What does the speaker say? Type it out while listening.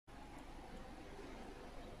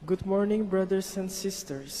Good morning, brothers and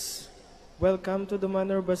sisters. Welcome to the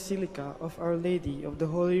Manor Basilica of Our Lady of the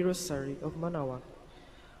Holy Rosary of Manaoag.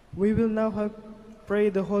 We will now pray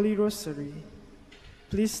the Holy Rosary.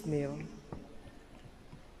 Please kneel.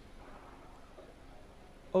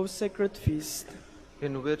 O sacred feast,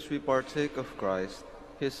 in which we partake of Christ,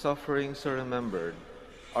 his sufferings are remembered,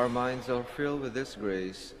 our minds are filled with his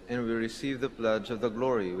grace, and we receive the pledge of the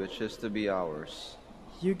glory which is to be ours.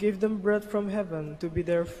 you gave them bread from heaven to be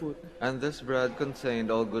their food. And this bread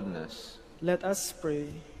contained all goodness. Let us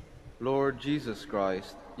pray. Lord Jesus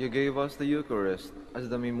Christ, you gave us the Eucharist as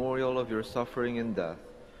the memorial of your suffering and death.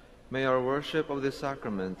 May our worship of the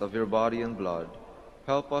sacrament of your body and blood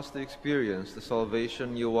help us to experience the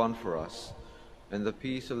salvation you won for us, and the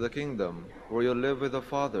peace of the kingdom, where you live with the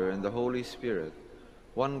Father and the Holy Spirit,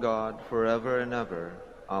 one God, forever and ever.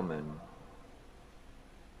 Amen.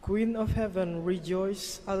 Queen of heaven,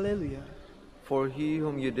 rejoice, Alleluia, For he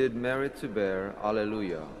whom you did merit to bear,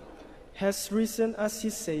 Alleluia. has risen as he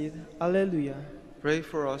said, Alleluia. Pray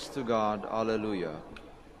for us to God, Alleluia.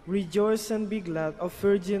 Rejoice and be glad, O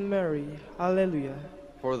Virgin Mary, Alleluia.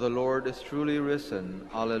 For the Lord is truly risen,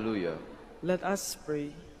 Alleluia. Let us pray.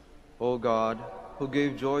 O God, who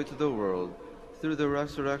gave joy to the world through the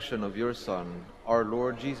resurrection of your Son, our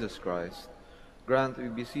Lord Jesus Christ, grant, we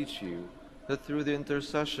beseech you, that through the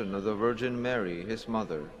intercession of the Virgin Mary, his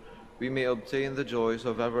mother, we may obtain the joys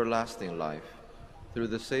of everlasting life. Through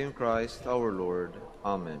the same Christ our Lord.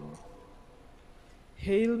 Amen.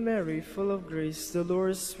 Hail Mary, full of grace, the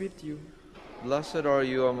Lord is with you. Blessed are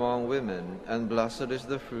you among women, and blessed is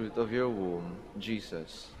the fruit of your womb,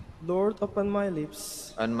 Jesus. Lord, open my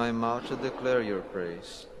lips. And my mouth shall declare your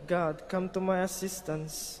praise. God, come to my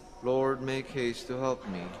assistance. Lord, make haste to help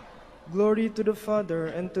me. Glory to the Father,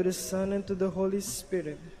 and to the Son, and to the Holy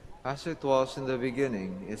Spirit. As it was in the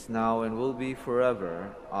beginning, is now, and will be forever.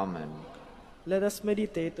 Amen. Let us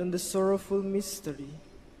meditate on the sorrowful mystery.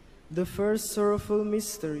 The first sorrowful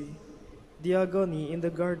mystery, the agony in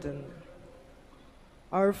the garden.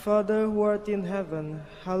 Our Father who art in heaven,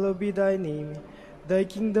 hallowed be thy name. Thy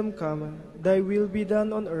kingdom come, thy will be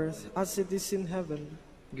done on earth as it is in heaven.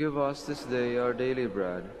 Give us this day our daily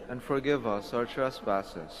bread, and forgive us our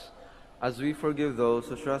trespasses, as we forgive those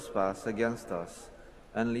who trespass against us.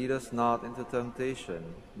 And lead us not into temptation,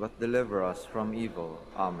 but deliver us from evil.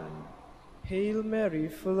 Amen. Hail Mary,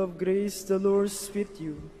 full of grace, the Lord is with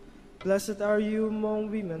you. Blessed are you among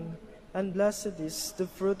women, and blessed is the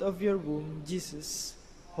fruit of your womb, Jesus.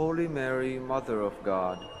 Holy Mary, Mother of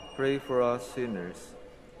God, pray for us sinners,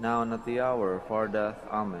 now and at the hour of our death.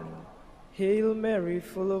 Amen. Hail Mary,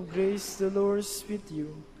 full of grace, the Lord is with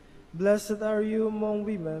you. Blessed are you among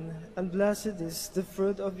women, and blessed is the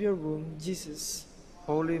fruit of your womb, Jesus.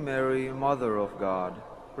 Holy Mary, Mother of God,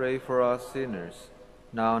 pray for us sinners,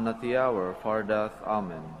 now and at the hour of our death.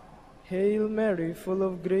 Amen. Hail Mary, full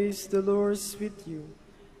of grace, the Lord is with you.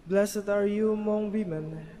 Blessed are you among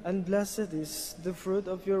women, and blessed is the fruit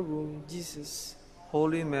of your womb, Jesus.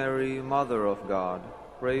 Holy Mary, Mother of God,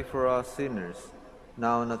 pray for us sinners,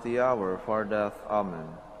 now and at the hour of our death. Amen.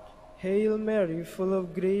 Hail Mary, full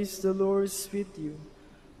of grace, the Lord is with you.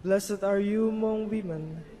 Blessed are you among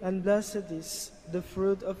women, and blessed is the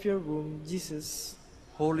fruit of your womb, Jesus.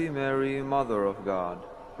 Holy Mary, Mother of God,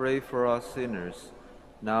 pray for us sinners,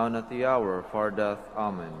 now and at the hour of our death.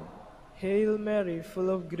 Amen. Hail Mary, full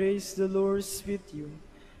of grace, the Lord is with you.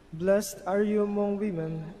 Blessed are you among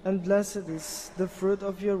women, and blessed is the fruit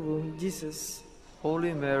of your womb, Jesus.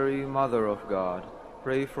 Holy Mary, Mother of God,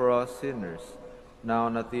 pray for us sinners, now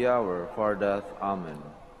and at the hour of our death. Amen.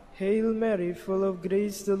 Hail Mary, full of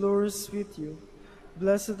grace, the Lord is with you.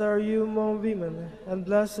 Blessed are you among women, and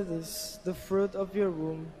blessed is the fruit of your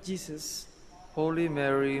womb, Jesus. Holy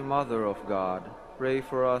Mary, Mother of God, pray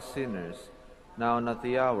for us sinners, now and at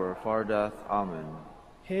the hour of our death. Amen.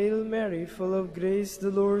 Hail Mary, full of grace, the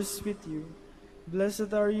Lord is with you.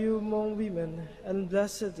 Blessed are you among women, and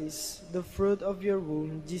blessed is the fruit of your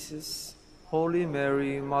womb, Jesus. Holy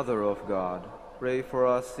Mary, Mother of God, pray for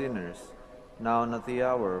us sinners, now and at the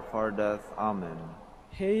hour of our death. Amen.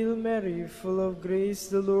 Hail Mary, full of grace,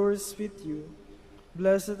 the Lord is with you.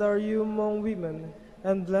 Blessed are you among women,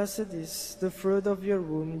 and blessed is the fruit of your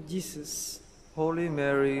womb, Jesus. Holy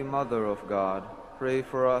Mary, Mother of God, pray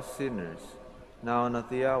for us sinners, now and at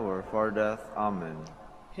the hour of our death. Amen.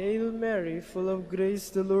 Hail Mary, full of grace,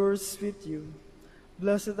 the Lord is with you.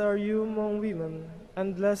 Blessed are you among women,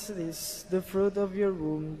 and blessed is the fruit of your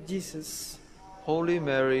womb, Jesus. Holy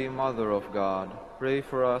Mary, Mother of God, pray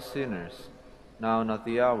for us sinners, now and at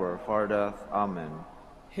the hour of our death. Amen.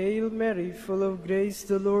 Hail Mary, full of grace,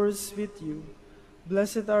 the Lord is with you.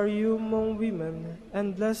 Blessed are you among women,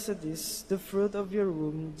 and blessed is the fruit of your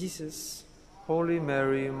womb, Jesus. Holy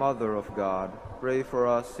Mary, Mother of God, pray for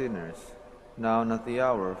us sinners, now and at the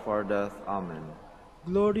hour of our death. Amen.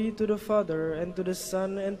 Glory to the Father, and to the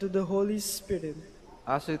Son, and to the Holy Spirit.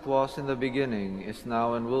 As it was in the beginning, is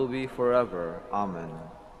now, and will be forever. Amen.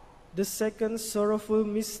 The second sorrowful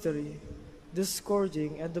mystery, the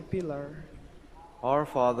scourging at the pillar. Our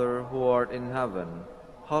Father, who art in heaven,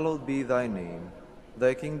 hallowed be thy name.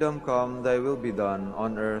 Thy kingdom come, thy will be done,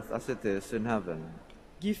 on earth as it is in heaven.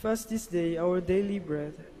 Give us this day our daily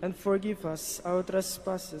bread, and forgive us our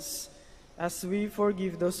trespasses, as we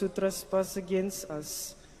forgive those who trespass against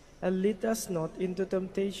us. And lead us not into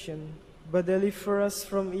temptation, but deliver us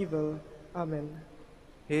from evil. Amen.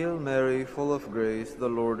 Hail Mary, full of grace, the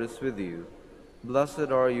Lord is with you.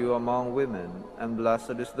 Blessed are you among women, and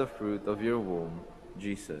blessed is the fruit of your womb,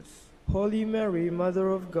 Jesus. Holy Mary, Mother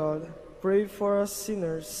of God, pray for us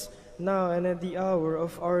sinners, now and at the hour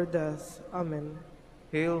of our death. Amen.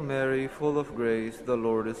 Hail Mary, full of grace, the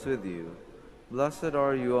Lord is with you. Blessed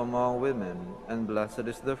are you among women, and blessed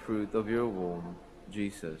is the fruit of your womb,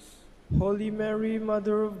 Jesus. Holy Mary,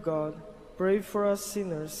 Mother of God, pray for us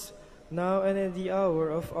sinners, now and at the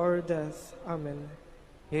hour of our death. Amen.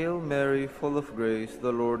 Hail Mary, full of grace,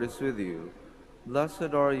 the Lord is with you.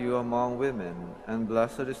 Blessed are you among women, and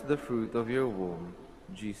blessed is the fruit of your womb,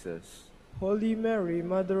 Jesus. Holy Mary,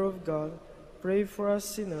 Mother of God, pray for us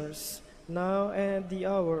sinners, now and at the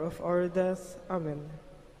hour of our death. Amen.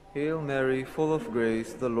 Hail Mary, full of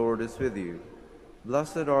grace, the Lord is with you.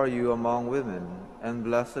 Blessed are you among women, and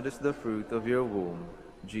blessed is the fruit of your womb,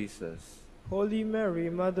 Jesus. Holy Mary,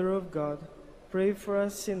 Mother of God, pray for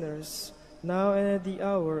us sinners, now and at the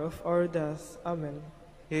hour of our death. Amen.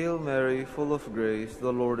 Hail Mary, full of grace,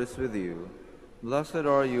 the Lord is with you. Blessed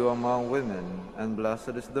are you among women, and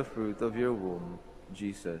blessed is the fruit of your womb,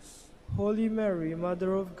 Jesus. Holy Mary,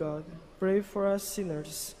 Mother of God, pray for us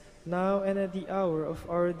sinners, now and at the hour of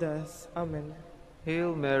our death. Amen.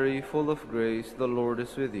 Hail Mary, full of grace, the Lord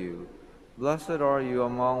is with you. Blessed are you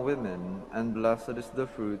among women, and blessed is the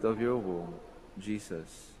fruit of your womb,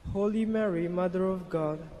 Jesus. Holy Mary, Mother of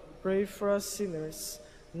God, pray for us sinners,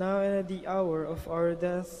 now and at the hour of our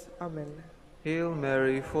death. Amen. Hail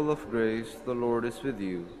Mary, full of grace, the Lord is with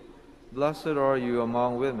you. Blessed are you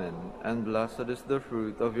among women, and blessed is the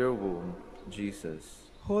fruit of your womb,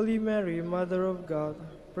 Jesus. Holy Mary, Mother of God,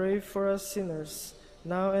 pray for us sinners,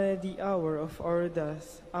 now and at the hour of our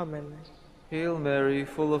death. Amen. Hail Mary,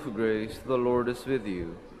 full of grace, the Lord is with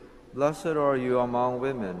you. Blessed are you among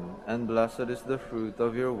women, and blessed is the fruit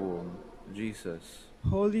of your womb, Jesus.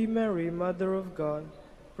 Holy Mary, Mother of God,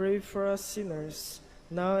 pray for us sinners,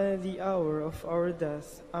 now and at the hour of our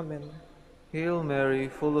death. Amen. Hail Mary,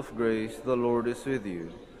 full of grace, the Lord is with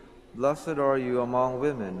you. Blessed are you among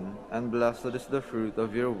women, and blessed is the fruit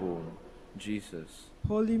of your womb, Jesus.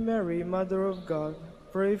 Holy Mary, Mother of God,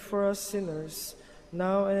 pray for us sinners,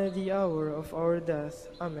 now and at the hour of our death.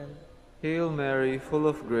 Amen. Hail Mary, full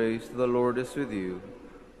of grace, the Lord is with you.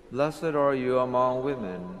 Blessed are you among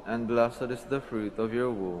women, and blessed is the fruit of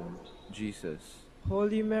your womb, Jesus.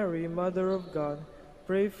 Holy Mary, Mother of God,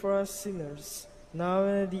 pray for us sinners, now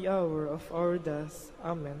and at the hour of our death.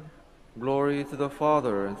 Amen. Glory to the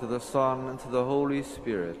Father, and to the Son, and to the Holy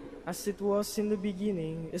Spirit. As it was in the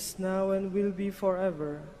beginning, is now, and will be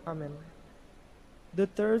forever. Amen. The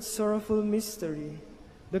third sorrowful mystery,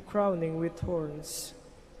 the crowning with thorns.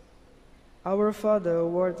 Our Father,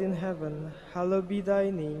 who art in heaven, hallowed be thy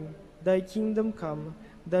name. Thy kingdom come,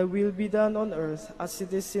 thy will be done on earth as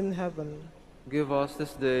it is in heaven. Give us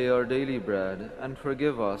this day our daily bread, and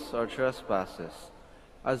forgive us our trespasses,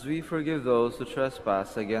 as we forgive those who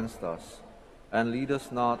trespass against us. And lead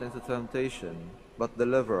us not into temptation, but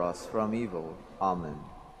deliver us from evil. Amen.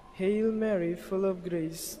 Hail Mary, full of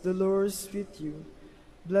grace, the Lord is with you.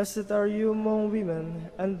 Blessed are you among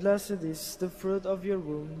women, and blessed is the fruit of your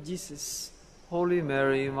womb, Jesus. Holy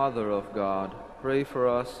Mary, Mother of God, pray for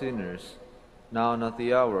us sinners, now and at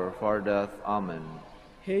the hour of our death. Amen.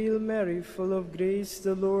 Hail Mary, full of grace,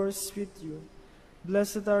 the Lord is with you.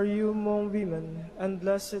 Blessed are you among women, and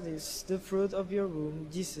blessed is the fruit of your womb,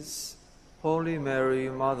 Jesus. Holy Mary,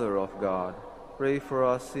 Mother of God, pray for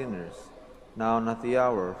us sinners, now and at the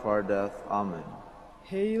hour of our death. Amen.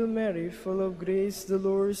 Hail Mary, full of grace, the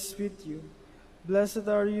Lord is with you. Blessed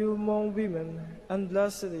are you among women, and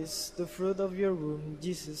blessed is the fruit of your womb,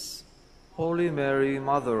 Jesus. Holy Mary,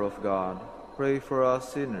 Mother of God, pray for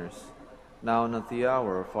us sinners, now and at the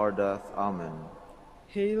hour of our death. Amen.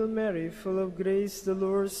 Hail Mary, full of grace, the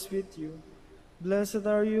Lord is with you. Blessed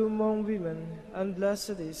are you among women, and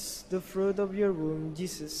blessed is the fruit of your womb,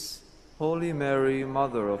 Jesus. Holy Mary,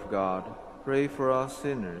 Mother of God, pray for us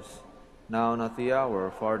sinners, now and at the hour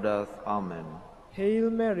of our death. Amen.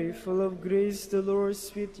 Hail Mary, full of grace, the Lord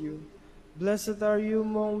is with you. Blessed are you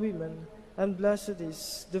among women, and blessed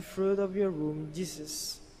is the fruit of your womb,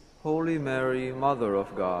 Jesus. Holy Mary, Mother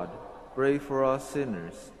of God, pray for us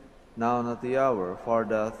sinners, now and at the hour of our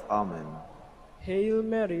death. Amen. Hail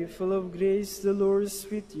Mary, full of grace, the Lord is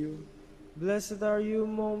with you. Blessed are you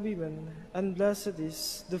among women, and blessed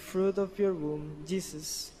is the fruit of your womb,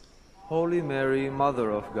 Jesus. Holy Mary,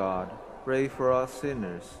 Mother of God, pray for us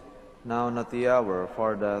sinners, now and at the hour of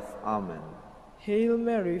our death. Amen. Hail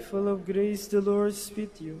Mary, full of grace, the Lord is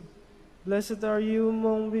with you. Blessed are you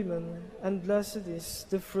among women, and blessed is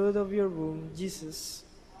the fruit of your womb, Jesus.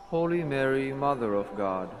 Holy Mary, Mother of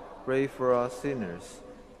God, pray for us sinners,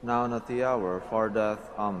 now and at the hour of our death.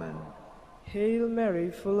 Amen. Hail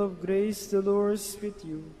Mary, full of grace, the Lord is with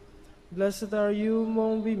you. Blessed are you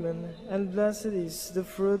among women, and blessed is the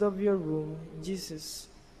fruit of your womb, Jesus.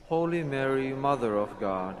 Holy Mary, Mother of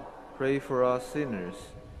God, pray for us sinners,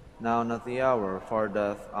 now and at the hour of our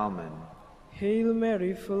death. Amen. Hail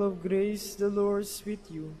Mary, full of grace, the Lord is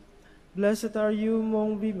with you. Blessed are you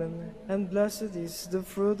among women, and blessed is the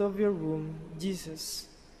fruit of your womb, Jesus.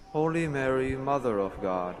 Holy Mary, Mother of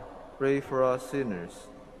God, pray for us sinners,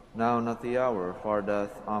 now and at the hour of our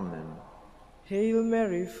death. Amen. Hail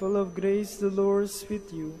Mary, full of grace, the Lord is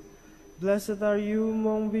with you. Blessed are you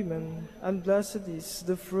among women, and blessed is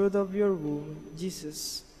the fruit of your womb,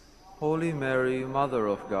 Jesus. Holy Mary, Mother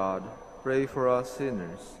of God, pray for us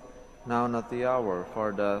sinners, now and at the hour of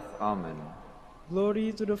our death. Amen.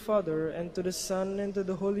 Glory to the Father, and to the Son, and to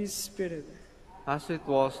the Holy Spirit. As it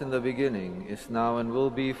was in the beginning, is now, and will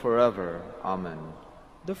be forever. Amen.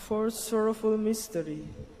 The fourth sorrowful mystery,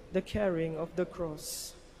 the carrying of the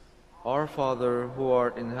cross. Our Father, who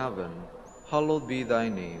art in heaven, hallowed be thy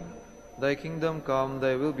name. Thy kingdom come,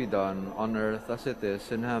 thy will be done, on earth as it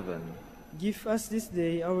is in heaven. Give us this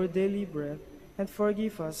day our daily bread, and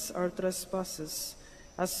forgive us our trespasses,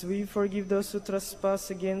 as we forgive those who trespass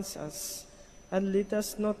against us. And lead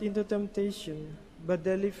us not into temptation, but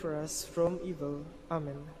deliver us from evil.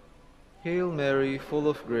 Amen. Hail Mary, full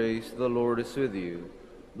of grace, the Lord is with you.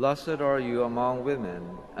 Blessed are you among women,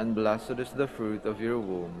 and blessed is the fruit of your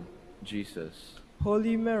womb, Jesus.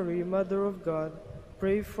 Holy Mary, Mother of God,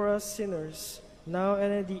 pray for us sinners, now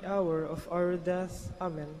and at the hour of our death.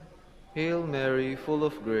 Amen. Hail Mary, full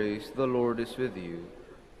of grace, the Lord is with you.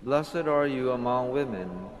 Blessed are you among women,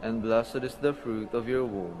 and blessed is the fruit of your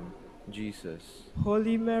womb, Jesus.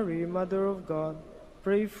 Holy Mary, Mother of God,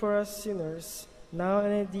 pray for us sinners, now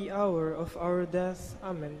and at the hour of our death.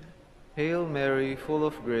 Amen. Hail Mary, full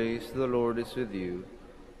of grace, the Lord is with you.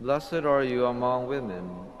 Blessed are you among women,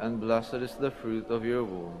 and blessed is the fruit of your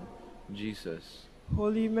womb, Jesus.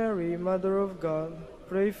 Holy Mary, Mother of God,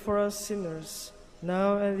 pray for us sinners,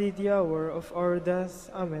 now and at the hour of our death.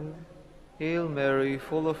 Amen. Hail Mary,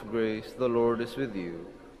 full of grace, the Lord is with you.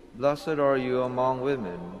 Blessed are you among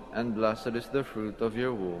women, and blessed is the fruit of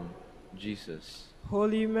your womb, Jesus.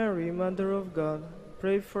 Holy Mary, Mother of God,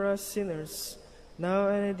 pray for us sinners, now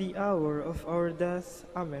and at the hour of our death.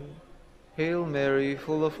 Amen. Hail Mary,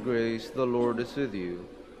 full of grace, the Lord is with you.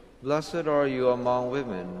 Blessed are you among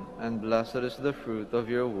women, and blessed is the fruit of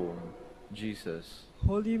your womb, Jesus.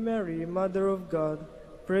 Holy Mary, Mother of God,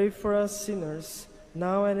 pray for us sinners,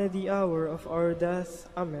 now and at the hour of our death.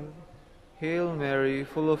 Amen. Hail Mary,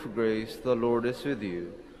 full of grace, the Lord is with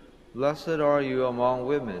you. Blessed are you among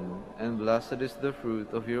women, and blessed is the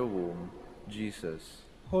fruit of your womb, Jesus.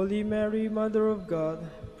 Holy Mary, Mother of God,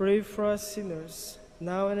 pray for us sinners,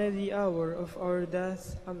 now and at the hour of our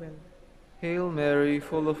death. Amen. Hail Mary,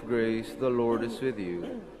 full of grace, the Lord is with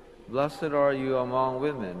you. Blessed are you among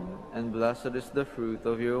women, and blessed is the fruit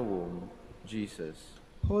of your womb, Jesus.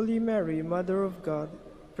 Holy Mary, Mother of God,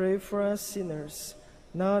 pray for us sinners,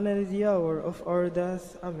 now and at the hour of our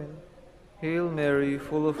death. Amen. Hail Mary,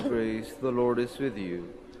 full of grace, the Lord is with you.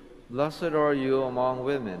 Blessed are you among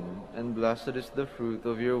women, and blessed is the fruit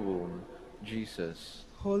of your womb, Jesus.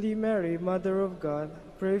 Holy Mary, Mother of God,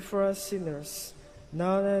 pray for us sinners,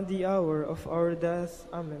 now and at the hour of our death.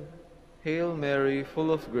 Amen. Hail Mary,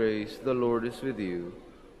 full of grace, the Lord is with you.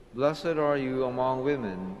 Blessed are you among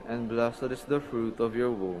women, and blessed is the fruit of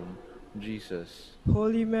your womb, Jesus.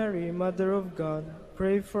 Holy Mary, Mother of God,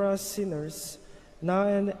 pray for us sinners, now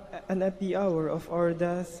and at the hour of our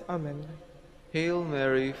death. Amen. Hail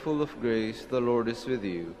Mary, full of grace, the Lord is with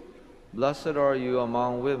you. Blessed are you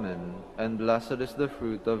among women, and blessed is the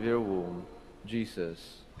fruit of your womb,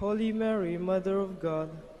 Jesus. Holy Mary, Mother of God,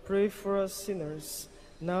 pray for us sinners,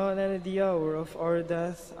 now and at the hour of our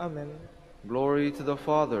death. Amen. Glory to the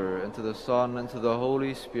Father, and to the Son, and to the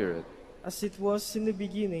Holy Spirit. as it was in the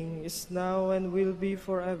beginning, is now, and will be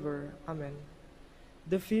forever. Amen.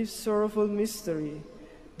 The fifth sorrowful mystery,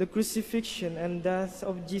 the crucifixion and death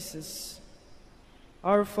of Jesus.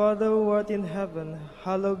 Our Father who art in heaven,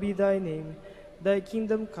 hallowed be thy name. Thy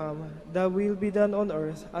kingdom come, thy will be done on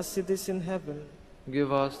earth as it is in heaven.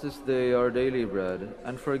 Give us this day our daily bread,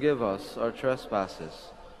 and forgive us our trespasses,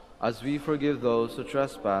 as we forgive those who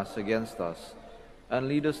trespass against us. And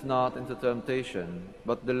lead us not into temptation,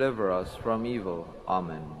 but deliver us from evil.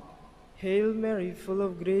 Amen. Hail Mary, full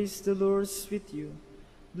of grace, the Lord is with you.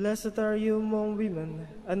 Blessed are you among women,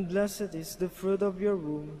 and blessed is the fruit of your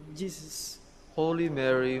womb, Jesus. Holy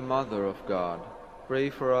Mary, Mother of God, pray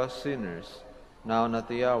for us sinners, now and at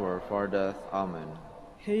the hour of our death. Amen.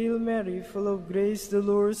 Hail Mary, full of grace, the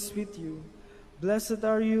Lord is with you. Blessed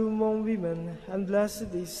are you among women, and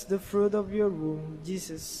blessed is the fruit of your womb,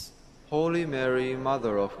 Jesus. Holy Mary,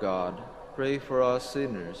 Mother of God, pray for us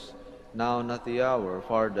sinners, now and at the hour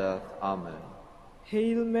of our death. Amen.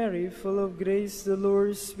 Hail Mary, full of grace, the Lord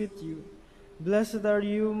is with you. Blessed are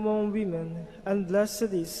you among women, and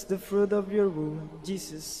blessed is the fruit of your womb,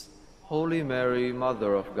 Jesus. Holy Mary,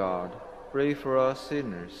 Mother of God, pray for us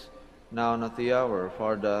sinners, now and at the hour of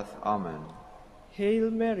our death. Amen.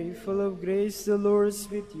 Hail Mary, full of grace, the Lord is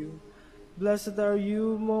with you. Blessed are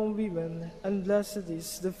you among women, and blessed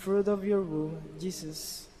is the fruit of your womb,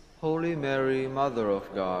 Jesus. Holy Mary, Mother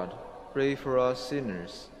of God, pray for us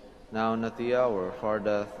sinners, now and at the hour of our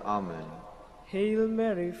death. Amen. Hail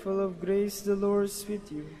Mary, full of grace, the Lord is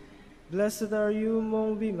with you. Blessed are you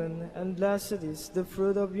among women, and blessed is the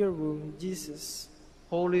fruit of your womb, Jesus.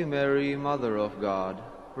 Holy Mary, Mother of God,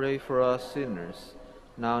 pray for us sinners,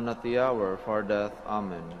 now and at the hour of our death.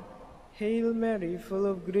 Amen. Hail Mary, full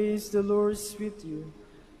of grace, the Lord is with you.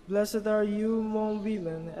 Blessed are you among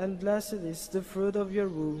women, and blessed is the fruit of your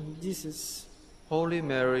womb, Jesus. Holy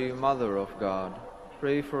Mary, Mother of God,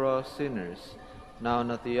 pray for us sinners, now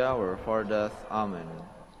and at the hour of our death. Amen.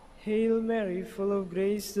 Hail Mary, full of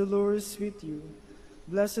grace, the Lord is with you.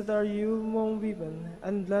 Blessed are you among women,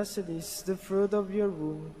 and blessed is the fruit of your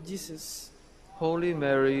womb, Jesus. Holy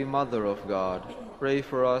Mary, Mother of God, pray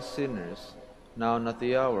for us sinners, now and at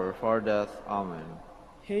the hour of our death. Amen.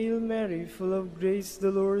 Hail Mary, full of grace,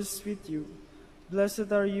 the Lord is with you.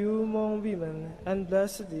 Blessed are you among women, and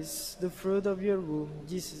blessed is the fruit of your womb,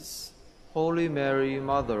 Jesus. Holy Mary,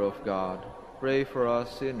 Mother of God, pray for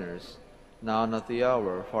us sinners, now and at the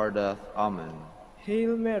hour of our death. Amen.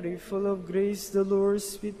 Hail Mary, full of grace, the Lord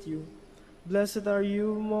is with you. Blessed are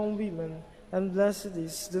you among women, and blessed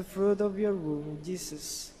is the fruit of your womb,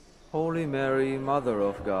 Jesus. Holy Mary, Mother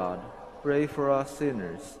of God, pray for us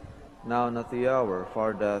sinners, now and at the hour of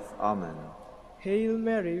our death. Amen. Hail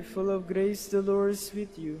Mary, full of grace, the Lord is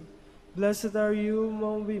with you. Blessed are you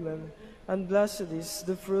among women, and blessed is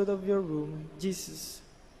the fruit of your womb, Jesus.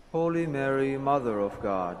 Holy Mary, Mother of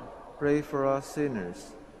God, pray for us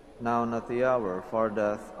sinners, now and at the hour of our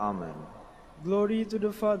death. Amen. Glory to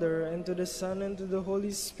the Father, and to the Son, and to the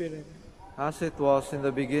Holy Spirit. As it was in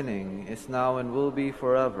the beginning, is now, and will be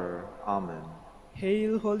forever. Amen.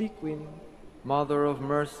 Hail, Holy Queen. Mother of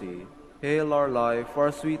mercy, hail our life,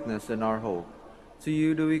 our sweetness, and our hope. To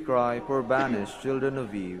you do we cry, poor banished children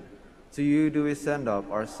of Eve. To you do we send up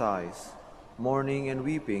our sighs, mourning and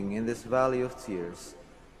weeping in this valley of tears.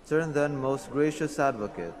 Turn then, most gracious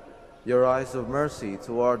Advocate, your eyes of mercy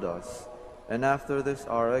toward us, and after this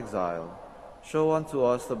our exile, show unto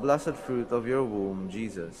us the blessed fruit of your womb,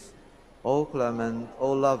 Jesus. O clement,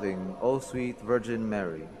 O loving, O sweet Virgin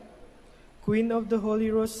Mary, Queen of the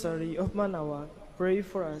Holy Rosary of Manaoag, pray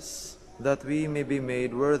for us. that we may be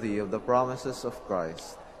made worthy of the promises of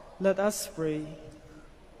Christ. Let us pray.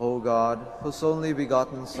 O God, whose only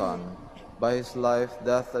begotten Son, by his life,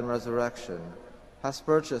 death, and resurrection, has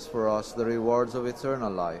purchased for us the rewards of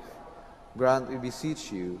eternal life, grant, we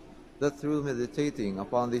beseech you, that through meditating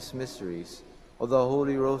upon these mysteries of the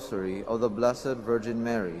Holy Rosary of the Blessed Virgin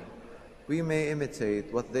Mary, we may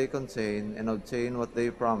imitate what they contain and obtain what they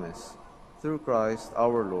promise. Through Christ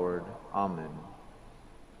our Lord. Amen.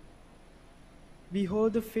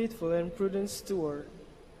 Behold the faithful and prudent steward,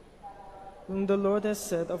 whom the Lord has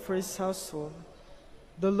set over his household.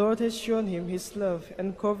 The Lord has shown him his love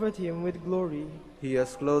and covered him with glory. He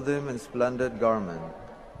has clothed him in splendid garment.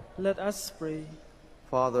 Let us pray.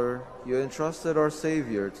 Father, you entrusted our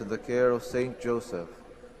Savior to the care of Saint Joseph.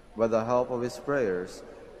 By the help of his prayers,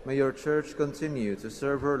 may your Church continue to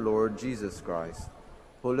serve her Lord Jesus Christ,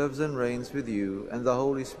 who lives and reigns with you and the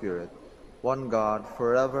Holy Spirit, one God,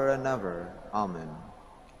 forever and ever. Amen.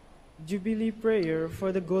 Jubilee Prayer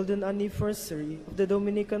for the Golden Anniversary of the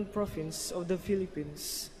Dominican Province of the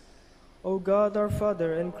Philippines. O God, our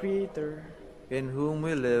Father and Creator, in whom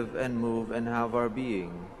we live and move and have our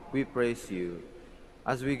being, we praise you.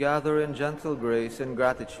 As we gather in gentle grace and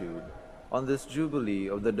gratitude on this Jubilee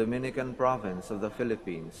of the Dominican Province of the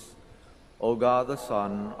Philippines, O God the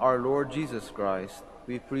Son, our Lord Jesus Christ,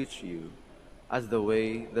 we preach you as the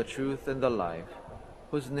way, the truth, and the life,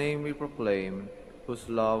 whose name we proclaim, whose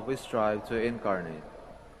love we strive to incarnate.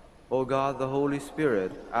 O God, the Holy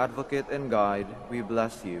Spirit, advocate and guide, we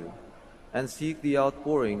bless you, and seek the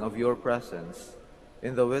outpouring of your presence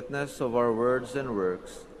in the witness of our words and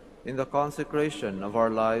works, in the consecration of our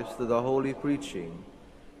lives to the holy preaching,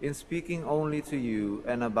 in speaking only to you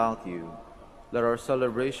and about you. Let our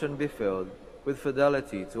celebration be filled with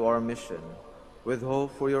fidelity to our mission, with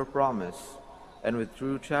hope for your promise, and with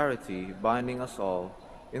true charity binding us all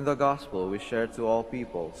in the gospel we share to all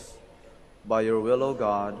peoples. By your will, O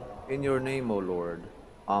God, in your name, O Lord.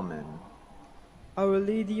 Amen. Our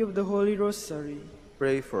Lady of the Holy Rosary,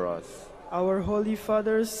 Pray for us. our Holy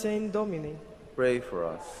Father, Saint Dominic, Pray for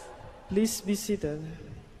us. please be seated.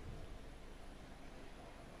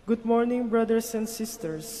 Good morning, brothers and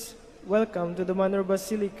sisters. Welcome to the Manor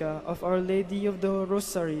Basilica of Our Lady of the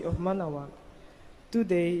Rosary of Manaoag.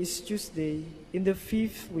 Today is Tuesday in the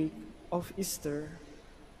 5th week of Easter.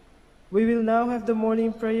 We will now have the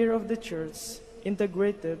morning prayer of the Church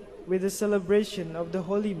integrated with the celebration of the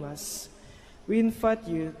Holy Mass. We invite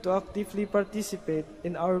you to actively participate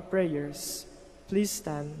in our prayers. Please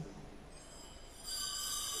stand.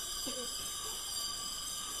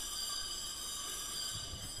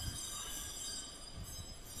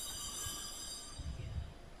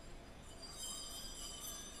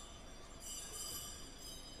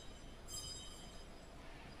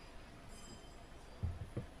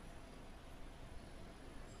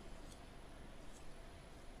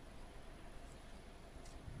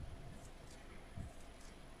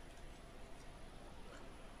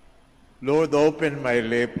 Lord, open my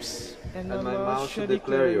lips, And my my mouth mouth shall shall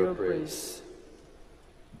declare declare your your praise.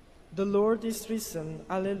 The Lord is risen.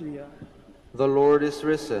 Alleluia. The Lord is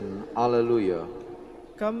risen. Alleluia.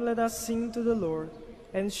 Come, let us sing to the Lord,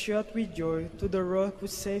 and shout with joy to the Rock who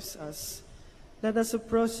saves us. Let us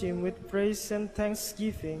approach him with praise and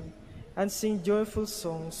thanksgiving, and sing joyful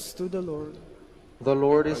songs to the Lord. The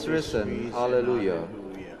Lord is risen. Alleluia.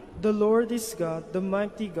 The Lord is God, the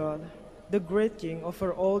mighty God, the great King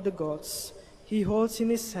over all the gods. He holds in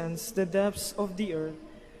his hands the depths of the earth,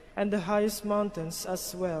 and the highest mountains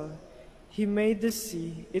as well. He made the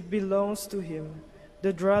sea, it belongs to him,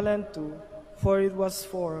 the dry land too, for it was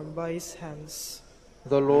formed by his hands.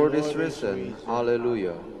 The Lord is risen.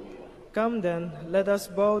 Alleluia. Come then, let us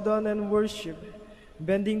bow down and worship,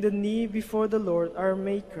 bending the knee before the Lord our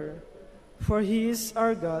Maker. For he is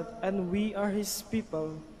our God, and we are his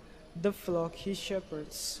people, the flock he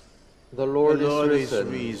shepherds. The Lord, the Lord is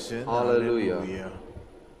risen. Alleluia.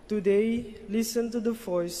 Today, listen to the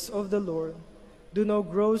voice of the Lord. Do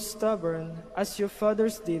not grow stubborn, as your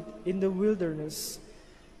fathers did in the wilderness.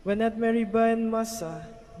 When at Meribah and Massa,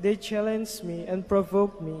 they challenged me and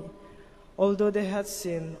provoked me, although they had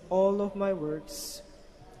seen all of my works.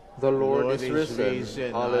 The Lord is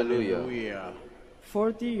risen. Alleluia.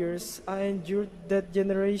 40 years I endured that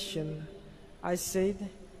generation. I said,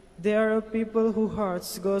 they are a people whose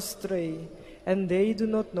hearts go astray, and they do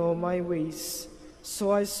not know my ways.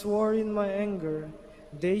 So I swore in my anger,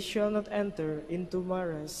 they shall not enter into my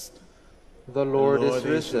rest. The Lord is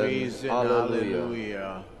risen.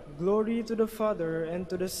 Alleluia. Glory to the Father, and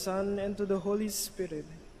to the Son, and to the Holy Spirit,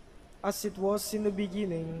 as it was in the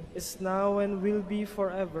beginning, is now, and will be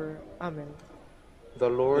forever. Amen. The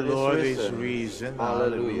Lord, The Lord is is risen. risen.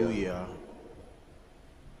 Alleluia. Alleluia.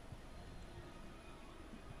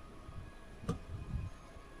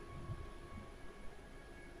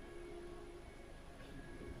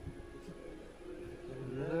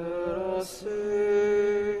 Let us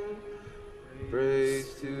sing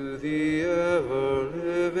praise to the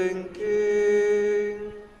ever-living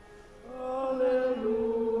King.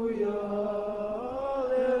 Alleluia,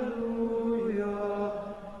 alleluia.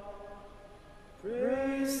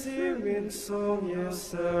 Praise him in song, ye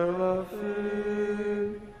seraphim.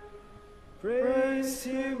 Praise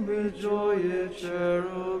him with joy, ye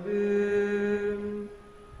cherubim.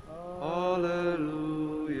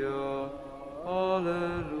 Alleluia.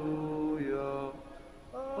 Alleluia.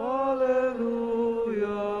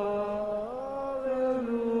 Alleluia,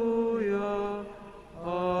 alleluia,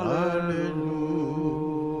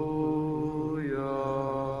 Alleluia.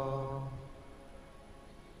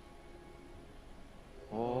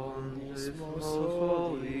 On this most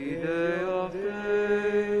holy day,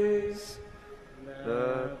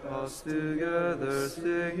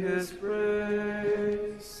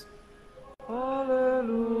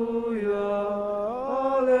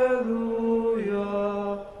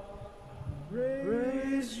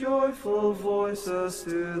 us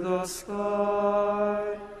to the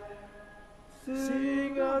sky.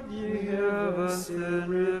 Sing out ye heavens in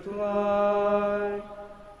reply.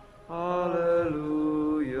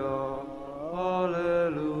 Alleluia,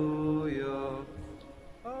 Alleluia.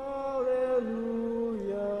 Alleluia,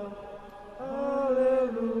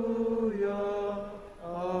 Alleluia,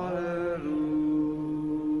 Alleluia.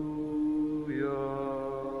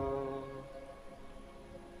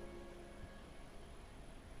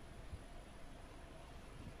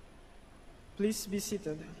 Please be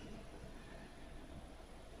seated.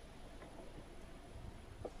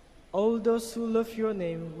 All those who love your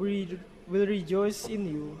name will rejoice in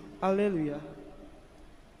you. Alleluia.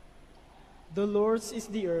 The Lord's is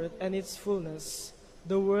the earth and its fullness,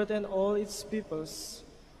 the world and all its peoples.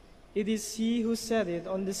 It is He who set it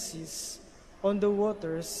on the seas, on the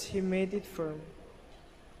waters He made it firm.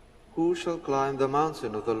 Who shall climb the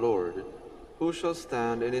mountain of the Lord? Who shall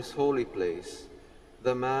stand in his holy place?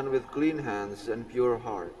 The man with clean hands and pure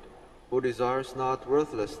heart, who desires not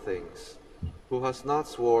worthless things, who has not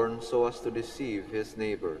sworn so as to deceive his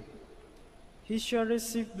neighbor. He shall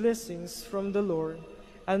receive blessings from the Lord,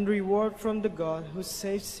 and reward from the God who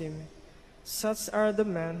saves him. Such are the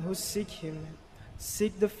men who seek him,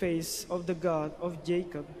 seek the face of the God of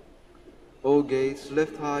Jacob. O gates,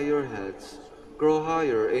 lift high your heads, grow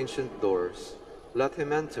higher, ancient doors. Let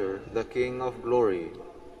him enter, the King of glory.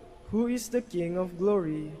 Who is the King of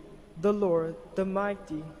glory? The Lord, the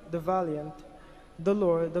mighty, the valiant, the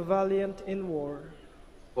Lord, the valiant in war.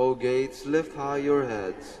 O gates, lift high your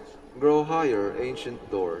heads, grow higher, ancient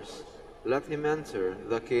doors. Let him enter,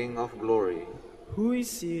 the King of glory. Who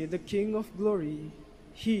is he, the King of glory?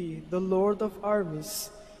 He, the Lord of armies.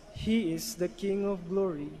 He is the King of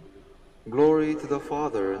glory. Glory to the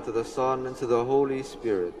Father, and to the Son, and to the Holy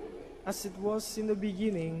Spirit. As it was in the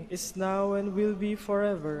beginning, is now, and will be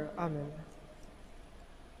forever. Amen.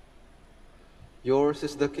 Yours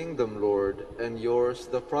is the kingdom, Lord, and yours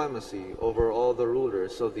the primacy over all the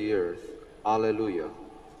rulers of the earth. Alleluia.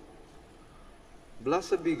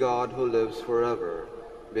 Blessed be God who lives forever,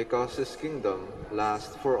 because his kingdom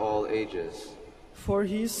lasts for all ages. For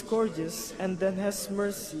he scourges and then has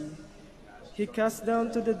mercy. He casts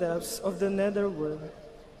down to the depths of the netherworld,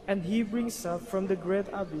 and he brings up from the great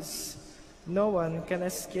abyss. No one can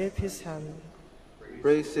escape his hand.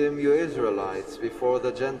 Praise him, you Israelites, before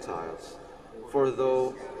the Gentiles. For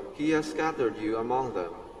though he has scattered you among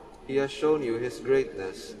them, he has shown you his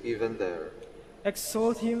greatness even there.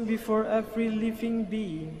 Exalt him before every living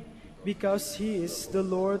being, because he is the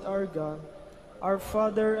Lord our God, our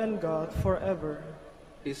Father and God forever.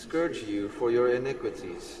 He scourged you for your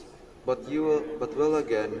iniquities, but will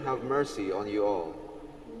again have mercy on you all.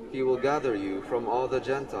 He will gather you from all the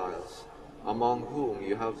Gentiles, among whom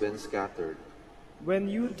you have been scattered. When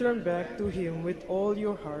you turn back to him with all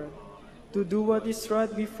your heart, to do what is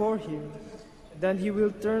right before him, then he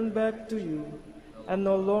will turn back to you, and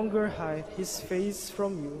no longer hide his face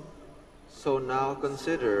from you. So now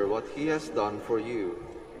consider what he has done for you,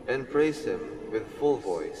 and praise him with full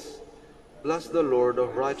voice. Bless the Lord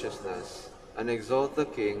of righteousness, and exalt the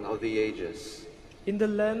King of the ages. In the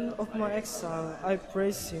land of my exile I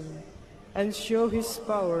praise him, and show his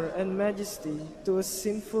power and majesty to a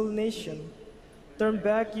sinful nation. Turn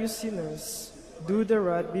back, you sinners, do the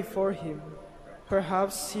right before him.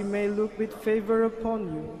 Perhaps he may look with favor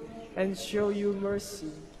upon you, and show you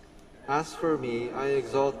mercy. As for me, I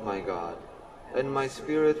exalt my God, and my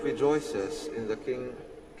spirit rejoices in the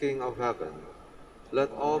King of heaven.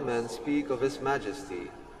 Let all men speak of his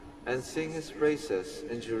majesty, and sing his praises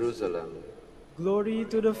in Jerusalem. Glory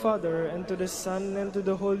to the Father, and to the Son, and to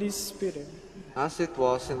the Holy Spirit. As it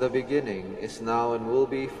was in the beginning, is now, and will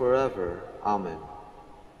be forever. Amen.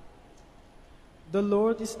 The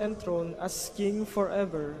Lord is enthroned as King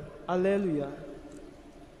forever. Alleluia.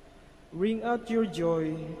 Ring out your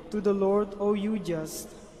joy to the Lord, O you just,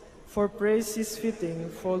 for praise is fitting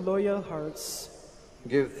for loyal hearts.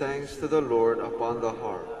 Give thanks to the Lord upon the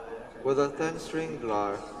harp. With a 10-stringed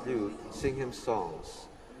lute, sing him songs.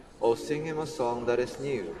 O sing him a song that is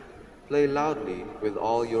new. Play loudly with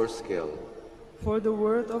all your skill. For the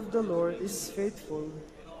word of the Lord is faithful,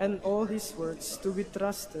 and all his words to be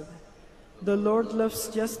trusted. The Lord loves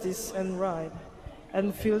justice and right,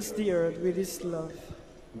 and fills the earth with his love.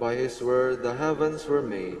 By his word the heavens were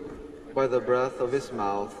made, by the breath of his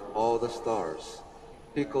mouth all the stars.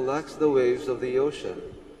 He collects the waves of the ocean,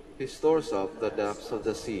 he stores up the depths of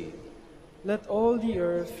the sea. Let all the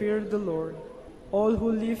earth fear the Lord, all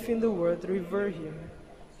who live in the world revere him.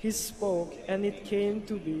 He spoke, and it came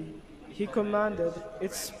to be. He commanded,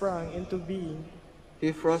 it sprang into being.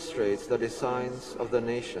 He frustrates the designs of the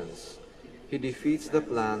nations. He defeats the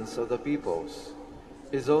plans of the peoples.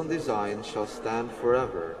 His own design shall stand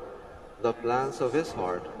forever, the plans of his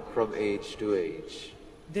heart from age to age.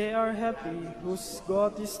 They are happy whose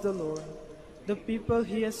God is the Lord. The people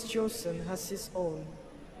he has chosen has his own.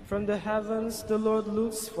 From the heavens the Lord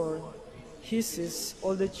looks forth. He sees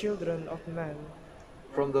all the children of man.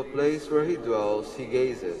 From the place where he dwells he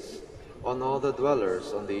gazes on all the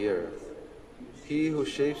dwellers on the earth. He who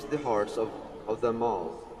shapes the hearts of them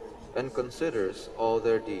all and considers all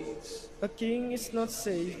their deeds. A king is not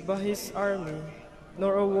saved by his army,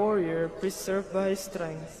 nor a warrior preserved by his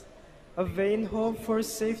strength. A vain hope for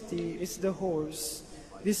safety is the horse.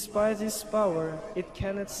 Despite his power, it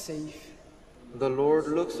cannot save. The Lord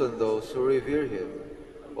looks on those who revere him,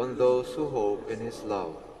 on those who hope in his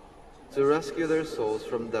love, to rescue their souls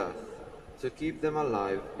from death, to keep them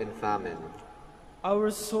alive in famine.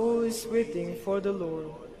 Our soul is waiting for the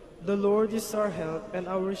Lord. The Lord is our help and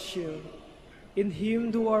our shield. In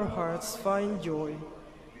him do our hearts find joy.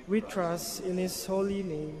 We trust in his holy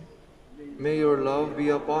name. May your love be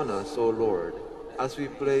upon us, O Lord, as we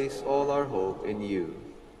place all our hope in you.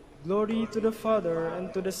 Glory to the Father,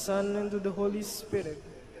 and to the Son, and to the Holy Spirit.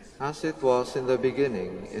 As it was in the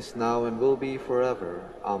beginning, is now, and will be forever.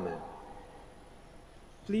 Amen.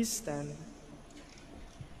 Please stand.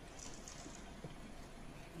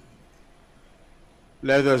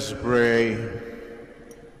 Let us pray.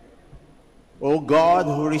 O God,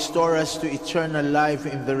 who restore us to eternal life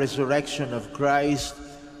in the resurrection of Christ,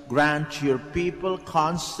 grant your people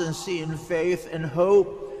constancy in faith and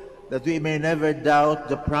hope, that we may never doubt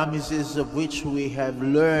the promises of which we have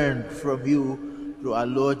learned from you through our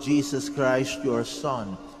Lord Jesus Christ, your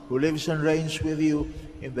Son, who lives and reigns with you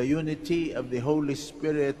in the unity of the Holy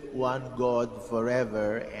Spirit, one God,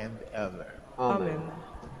 forever and ever. Amen.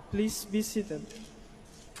 Please be seated.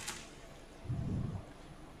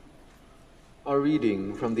 A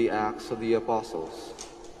reading from the Acts of the Apostles.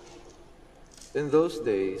 In those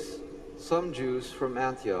days, some Jews from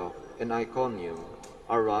Antioch and Iconium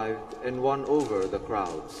arrived and won over the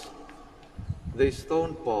crowds. They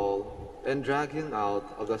stoned Paul and dragged him out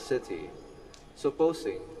of the city,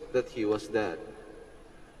 supposing that he was dead.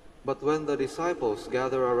 But when the disciples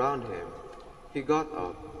gathered around him, he got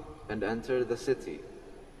up and entered the city.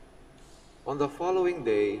 On the following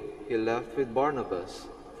day, he left with Barnabas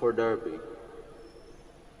for Derbe.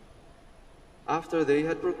 After they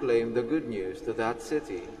had proclaimed the good news to that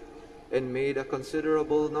city and made a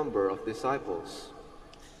considerable number of disciples,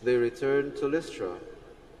 they returned to Lystra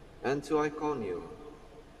and to Iconium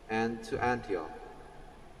and to Antioch.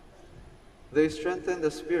 They strengthened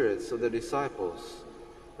the spirits of the disciples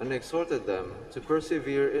and exhorted them to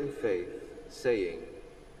persevere in faith, saying,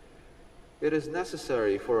 "It is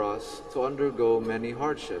necessary for us to undergo many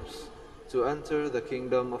hardships to enter the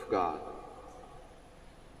kingdom of God."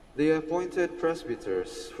 They appointed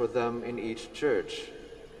presbyters for them in each church,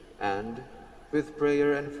 and, with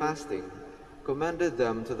prayer and fasting, commended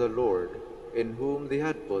them to the Lord, in whom they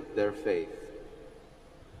had put their faith.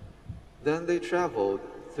 Then they traveled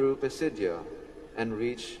through Pisidia and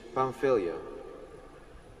reached Pamphylia.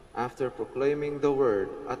 After proclaiming the word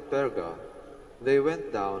at Perga, they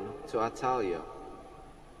went down to Attalia.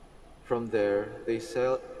 From there they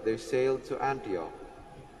sailed to Antioch,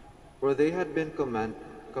 where they had been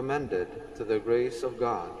commended to the grace of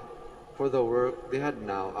God for the work they had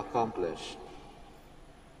now accomplished.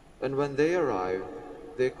 And when they arrived,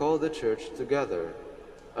 they called the church together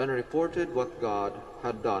and reported what God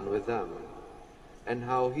had done with them, and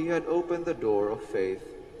how he had opened the door of faith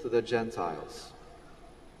to the Gentiles.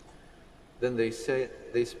 Then they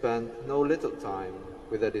spent no little time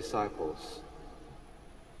with the disciples.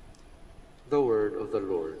 The word of the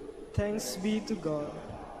Lord. Thanks be to God.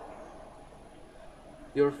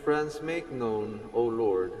 Your friends make known, O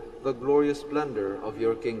Lord, the glorious splendor of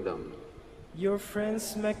your kingdom. Your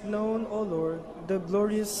friends make known, O Lord, the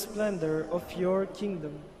glorious splendor of your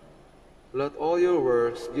kingdom. Let all your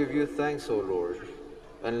works give you thanks, O Lord,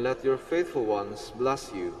 and let your faithful ones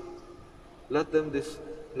bless you. Let them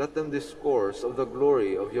discourse of the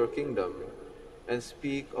glory of your kingdom and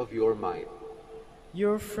speak of your might.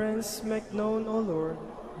 Your friends make known, O Lord,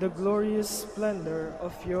 the glorious splendor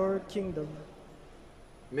of your kingdom.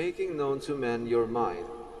 Making known to men your might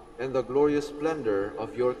and the glorious splendor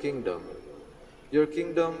of your kingdom. Your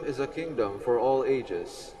kingdom is a kingdom for all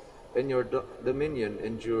ages, and your dominion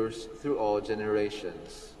endures through all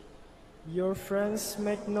generations. Your friends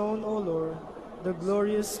make known, O Lord, the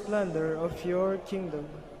glorious splendor of your kingdom.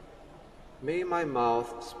 May my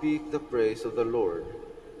mouth speak the praise of the Lord,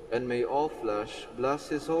 and may all flesh bless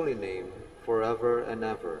his holy name forever and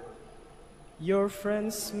ever. Your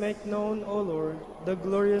friends make known, O Lord, the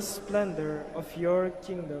glorious splendor of your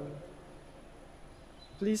kingdom.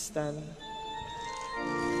 Please stand.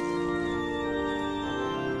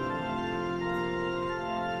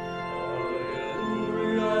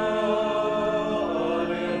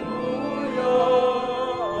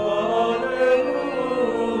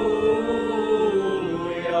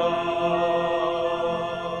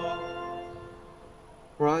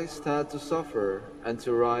 Christ had to suffer and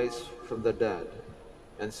to rise from the dead,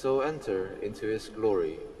 and so enter into his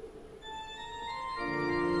glory.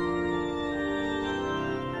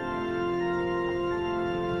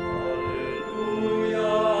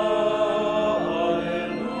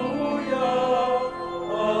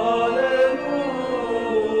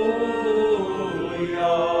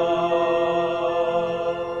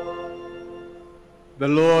 The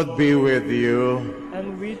Lord be with you.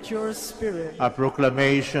 And with your spirit. A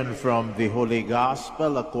proclamation from the Holy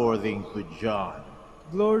Gospel according to John.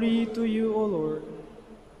 Glory to you, O Lord.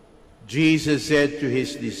 Jesus said to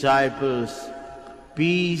his disciples,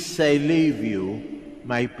 "Peace I leave you,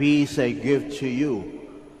 my peace I give to you.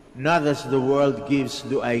 Not as the world gives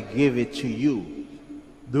do I give it to you.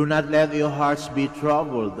 Do not let your hearts be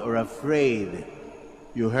troubled or afraid.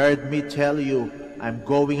 You heard me tell you, I'm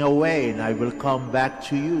going away and I will come back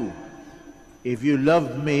to you. If you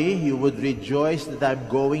loved me, you would rejoice that I'm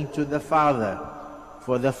going to the Father,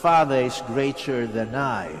 for the Father is greater than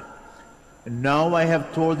I. And now I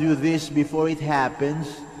have told you this before it happens,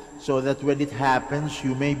 so that when it happens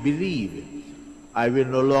you may believe. I will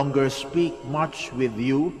no longer speak much with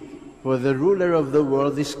you, for the ruler of the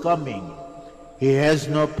world is coming. He has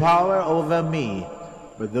no power over me,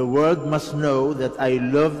 but the world must know that I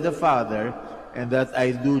love the Father, and that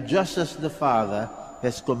I do just as the Father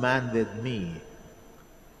has commanded me."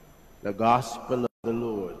 The Gospel of the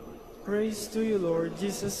Lord. Praise to you, Lord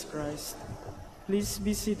Jesus Christ. Please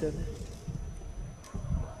be seated.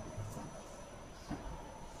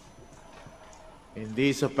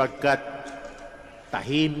 Hindi sapagkat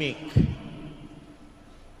tahimik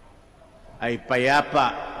ay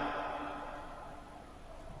payapa,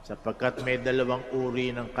 sapagkat may dalawang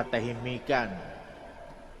uri ng katahimikan.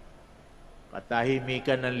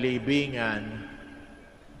 Katahimikan ng libingan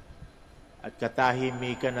at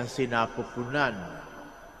katahimikan ng sinapupunan.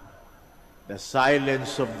 The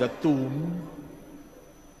silence of the tomb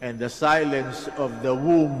and the silence of the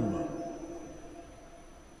womb.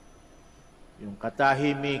 Yung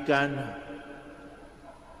katahimikan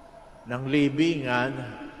ng libingan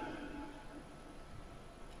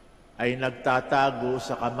ay nagtatago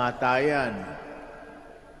sa kamatayan.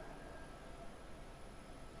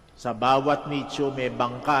 Sa bawat nicho may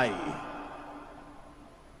bangkay.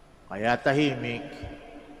 Kaya tahimik,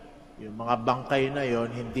 yung mga bangkay na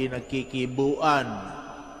yon hindi nagkikibuan.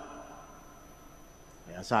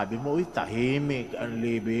 Kaya sabi mo, tahimik ang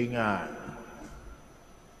libingan.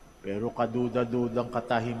 Pero kaduda-dudang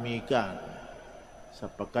katahimikan,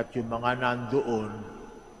 sapagkat yung mga nandoon,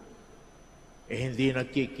 hindi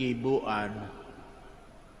nagkikibuan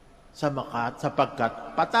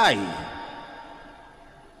sapagkat patay.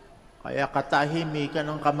 Kaya katahimikan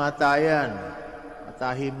ng kamatayan,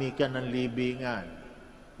 katahimikan ng libingan.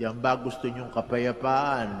 Yan ba gusto niyong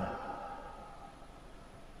kapayapaan?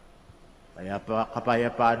 Kaya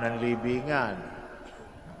kapayapaan ng libingan.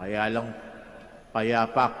 Kaya lang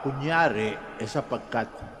payapa kunyari, sapagkat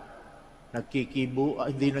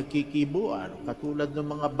hindi nagkikibuan, katulad ng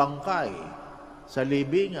mga bangkay sa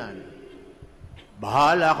libingan.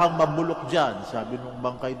 Bahala kang mabulok dyan, sabi nung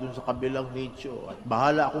bangkay dun sa kabilang nicho. At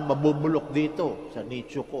bahala akong mabubulok dito sa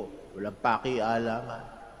nicho ko. Walang pakialaman.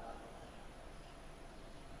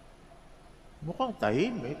 Mukhang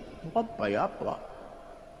tahimik, mukhang payapa.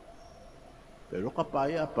 Pero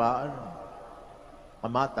kapayapaan,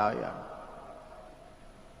 kamatayan.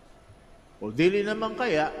 O dili naman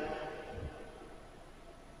kaya,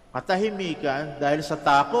 katahimikan dahil sa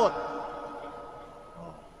takot.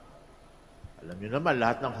 Alam niyo naman,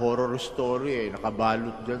 lahat ng horror story ay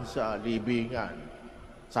nakabalot dyan sa libingan.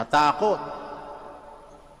 Sa takot.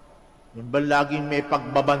 Yung ba laging may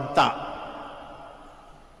pagbabanta?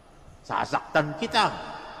 Sasaktan kita.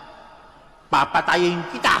 Papatayin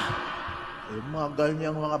kita. Yung mga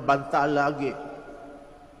ganyang mga banta lagi.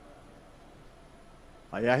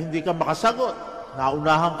 Kaya hindi ka makasagot.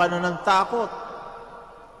 Naunahan ka na ng takot.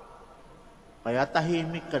 Kaya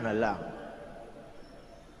tahimik ka na lang.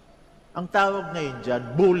 Ang tawag ngayon dyan,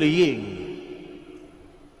 bullying.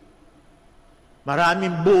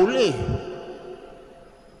 Maraming bully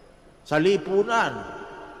sa lipunan.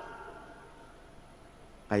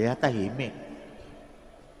 Kaya tahimik.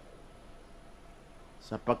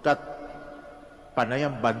 Sapagkat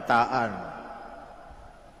panayang bantaan.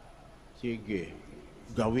 Sige,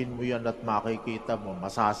 gawin mo yan at makikita mo,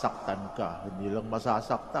 masasaktan ka. Hindi lang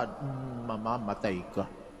masasaktan, mamamatay ka.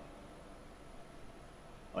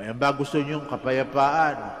 O yan ba gusto niyong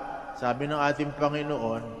kapayapaan? Sabi ng ating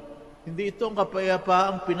Panginoon, hindi itong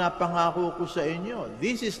kapayapaang pinapangako ko sa inyo.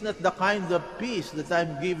 This is not the kind of peace that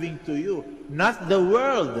I'm giving to you. Not the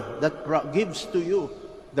world that gives to you.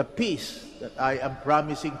 The peace that I am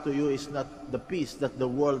promising to you is not the peace that the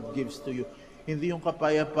world gives to you. Hindi yung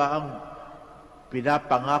kapayapaang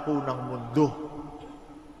pinapangako ng mundo.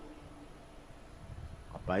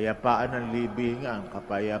 Kapayapaan ng libingan,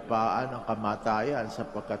 kapayapaan ng kamatayan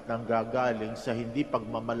sapagkat nanggagaling sa hindi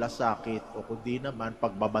pagmamalasakit o kundi naman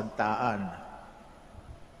pagbabantaan.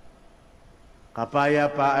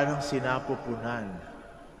 Kapayapaan ng sinapupunan.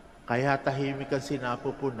 Kaya tahimik ang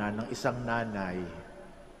sinapupunan ng isang nanay.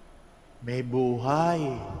 May buhay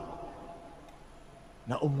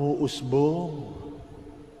na umuusbong.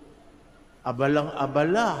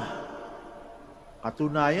 Abalang-abala.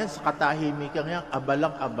 Katunayan sa katahimikan niyang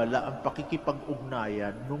abalang-abala ang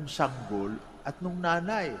pakikipag-ugnayan nung sanggol at nung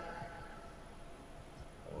nanay.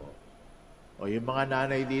 O yung mga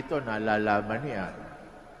nanay dito, nalalaman niya.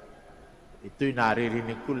 Ito'y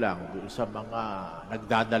naririnig ko lang doon sa mga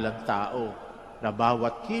nagdadalang tao na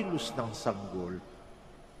bawat kilos ng sanggol,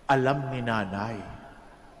 alam ni nanay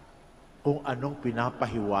kung anong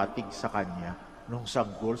pinapahiwatig sa kanya nung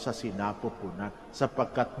sanggol sa sinapupunan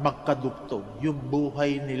sapagkat magkadugtong yung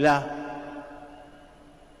buhay nila.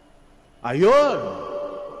 Ayun!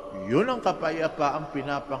 Yun ang kapayapaang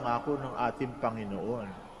pinapangako ng ating Panginoon.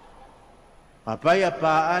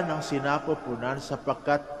 Kapayapaan ng sinapupunan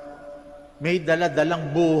sapagkat may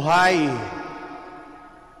daladalang buhay.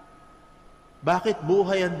 Bakit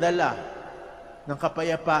buhay ang dala ng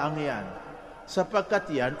kapayapaang yan?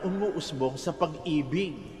 Sapagkat yan umuusbong sa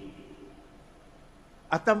pag-ibig.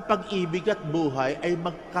 At ang pag-ibig at buhay ay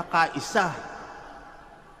magkakaisa.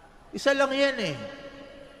 Isa lang yan eh.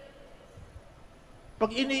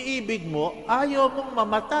 Pag iniibig mo, ayaw mong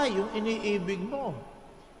mamatay yung iniibig mo.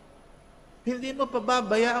 Hindi mo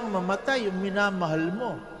pababayaang mamatay yung minamahal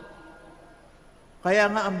mo.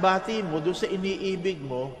 Kaya nga ang bati mo doon sa iniibig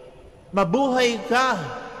mo, mabuhay ka.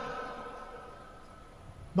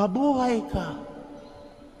 Mabuhay ka.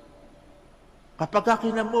 Kapag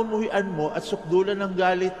kinamumuhian mo at sukdulan ng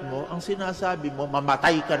galit mo, ang sinasabi mo,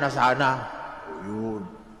 mamatay ka na sana. O yun.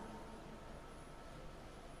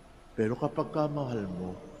 Pero kapag kamahal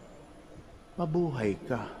mo, mabuhay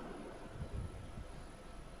ka.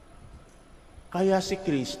 Kaya si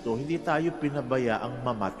Kristo, hindi tayo pinabayaang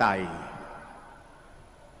mamatay.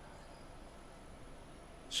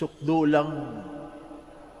 Sukdulang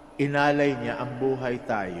inalay niya ang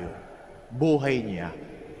buhay niya,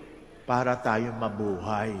 para tayo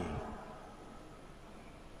mabuhay.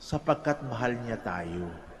 Sapagkat mahal niya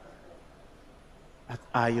tayo at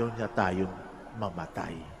ayaw niya tayong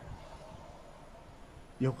mamatay.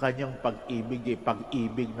 Yung kanyang pag-ibig ay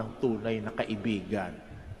pag-ibig ng tunay na kaibigan.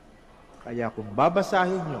 Kaya kung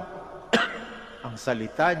babasahin niyo ang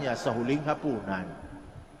salita niya sa huling hapunan,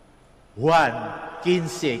 Juan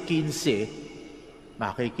 15:15,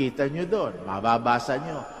 makikita niyo doon, mababasa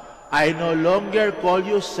niyo, I no longer call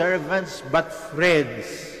you servants but friends.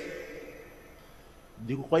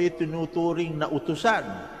 Hindi ko kayo tinuturing na utusan.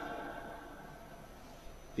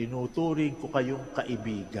 Tinuturing ko kayong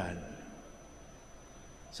kaibigan.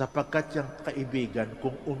 Sapagkat yung kaibigan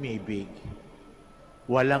kung umibig,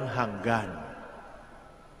 walang hanggan.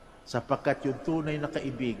 Sapagkat yung tunay na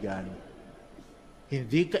kaibigan,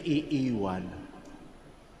 hindi ka iiwan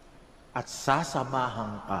at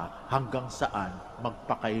sasamahan ka hanggang saan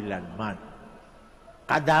magpakailanman.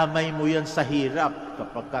 Kadamay mo yan sa hirap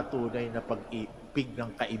kapag katunay na pag-ibig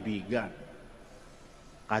ng kaibigan.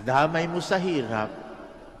 Kadamay mo sa hirap,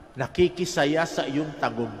 nakikisaya sa iyong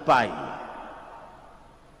tagumpay.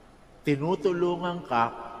 Tinutulungan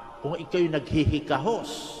ka kung ikaw'y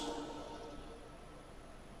naghihikahos.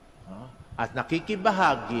 At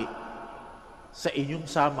nakikibahagi sa inyong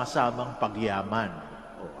sama-samang pagyaman.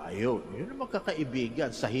 Ayun, yun ang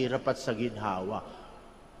magkakaibigan sa hirap at sa ginhawa.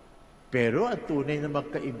 Pero ang tunay na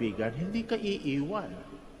magkaibigan, hindi ka iiwan.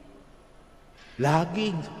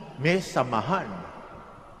 Laging may samahan.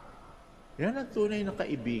 Yan ang tunay na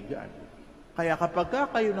kaibigan. Kaya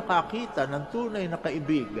kapag kayo nakakita ng tunay na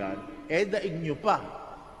kaibigan, daig nyo pa.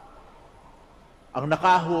 Ang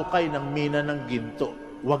nakahukay ng mina ng ginto,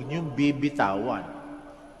 huwag nyong bibitawan.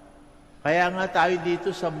 Kaya nga tayo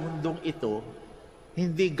dito sa mundong ito,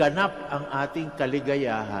 hindi ganap ang ating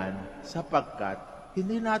kaligayahan sapagkat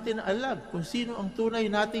hindi natin alam kung sino ang tunay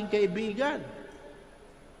nating kaibigan.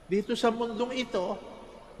 Dito sa mundong ito,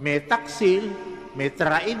 may taksil, may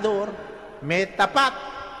traidor, may tapat.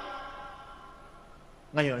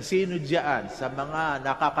 Ngayon, sino diyan sa mga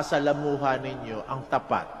nakakasalamuha ninyo ang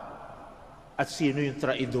tapat? At sino yung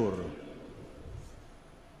traidor?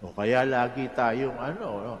 O kaya lagi tayong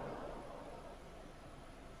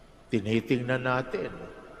tinitingnan natin,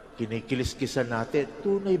 kinikilis-kisan natin,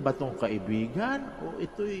 tunay ba tong kaibigan? O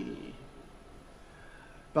ito'y,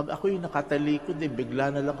 pag ako'y nakatalikod, bigla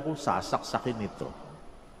na lang akong sasaksakin ito.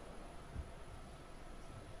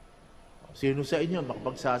 Sino sa inyo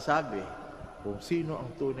makapagsasabi kung sino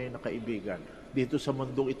ang tunay na kaibigan? Dito sa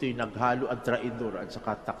mundong ito'y naghalo ang traidor at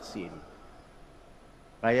saka taksil.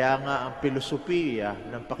 Kaya nga ang filosofiya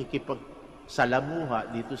ng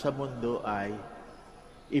pakikipagsalamuha dito sa mundo ay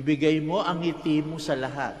ibigay mo ang ngiti mo sa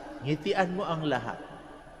lahat. Ngitian mo ang lahat.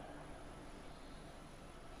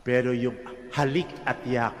 Pero yung halik at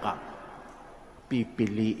yakap,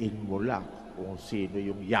 pipiliin mo lang kung sino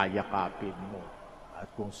yung yayakapin mo at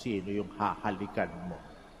kung sino yung hahalikan mo.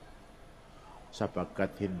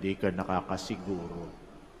 Sapagkat hindi ka nakakasiguro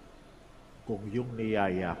kung yung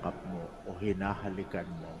niyayakap mo o hinahalikan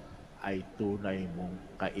mo ay tunay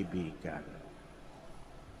mong kaibigan.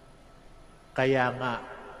 Kaya nga,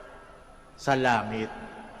 sa langit,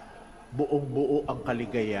 buong-buo ang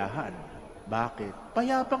kaligayahan. Bakit?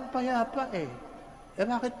 Payapang-payapa eh.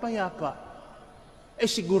 Bakit payapa?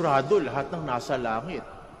 Sigurado lahat ng nasa langit,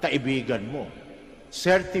 kaibigan mo.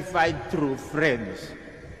 Certified true friends.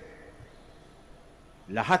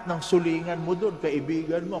 Lahat ng sulingan mo doon,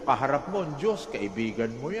 kaibigan mo. Kaharap mo ang Diyos,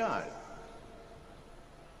 kaibigan mo yan.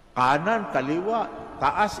 Kanan, kaliwa,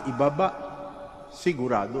 taas, ibaba,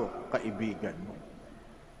 sigurado, kaibigan mo.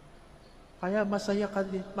 Kaya masaya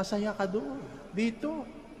ka doon.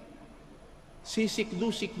 Dito.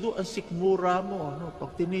 Sisikdo ang sikmura mo.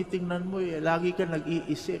 Pag tinitingnan mo, lagi ka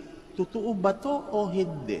nag-iisip. Totoo ba to o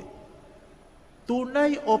hindi?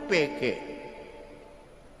 Tunay o peke?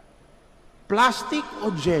 Plastic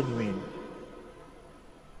o genuine?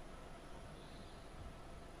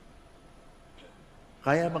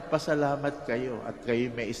 Kaya magpasalamat kayo at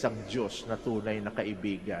kayo may isang Diyos na tunay na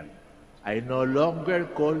kaibigan. I no longer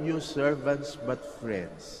call you servants but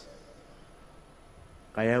friends.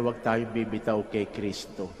 Kaya wag tayong bibitaw kay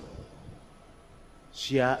Kristo.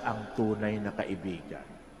 Siya ang tunay na kaibigan.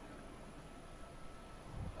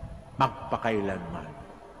 Magpakailanman.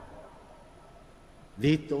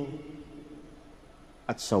 Dito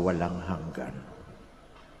at sa walang hanggan.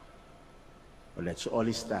 Well, let's all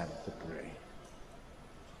stand to pray.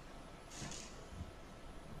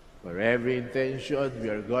 For every intention,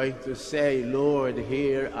 we are going to say, Lord,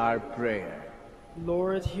 hear our prayer.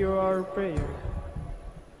 Lord, hear our prayer.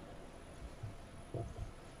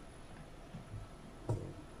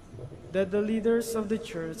 That the leaders of the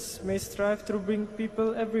Church may strive to bring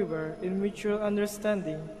people everywhere in mutual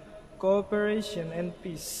understanding, cooperation, and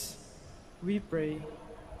peace. We pray.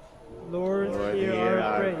 Lord, hear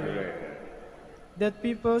our prayer. That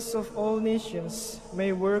peoples of all nations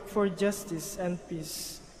may work for justice and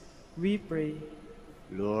peace. We pray.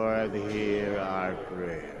 Lord, hear our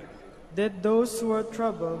prayer. That those who are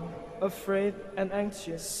troubled, afraid, and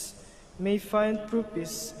anxious may find true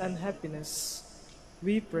peace and happiness.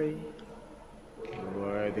 We pray.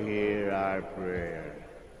 Lord, hear our prayer.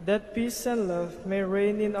 That peace and love may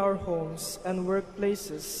reign in our homes and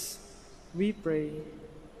workplaces. We pray.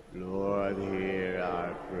 Lord, hear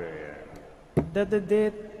our prayer. That the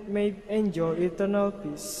dead may enjoy eternal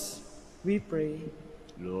peace. We pray.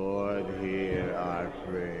 Lord, hear our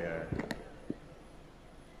prayer.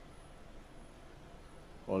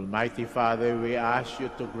 Almighty Father, we ask you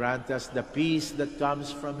to grant us the peace that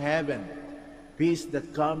comes from heaven, peace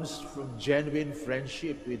that comes from genuine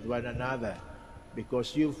friendship with one another,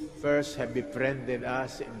 because you first have befriended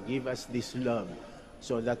us and give us this love,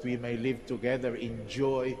 so that we may live together in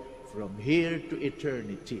joy from here to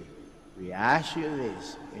eternity. We ask you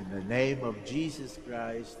this in the name of Jesus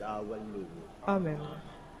Christ, our Lord. Amen.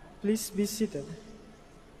 Please be seated.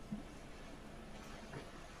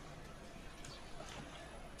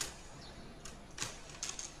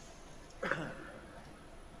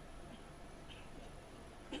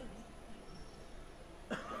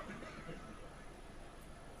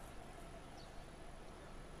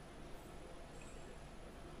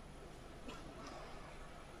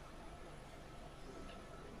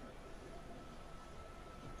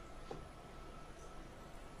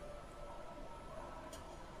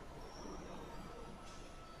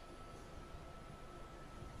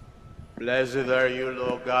 Blessed are you,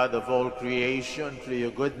 Lord God of all creation. Through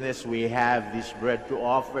your goodness we have this bread to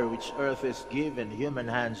offer, which earth has given, human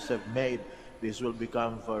hands have made. This will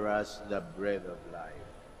become for us the bread of life.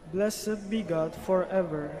 Blessed be God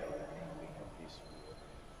forever.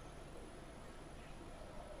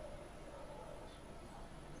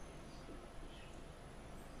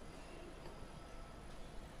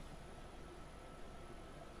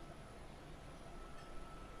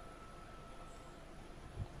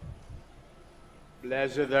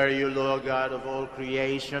 Blessed are you, Lord God of all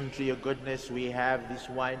creation. Through your goodness we have this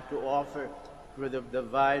wine to offer. Through the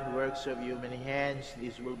divine works of human hands,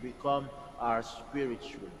 this will become our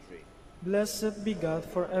spiritual drink. Blessed be God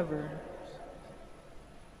forever.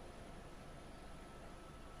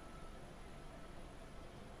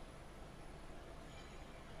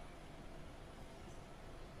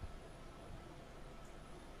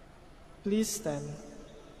 Please stand.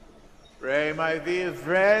 Pray, my dear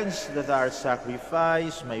friends, that our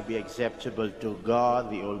sacrifice may be acceptable to God,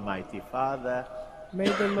 the Almighty Father. May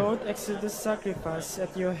the Lord accept the sacrifice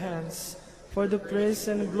at your hands for the praise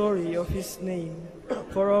and glory of his name,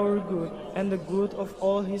 for our good and the good of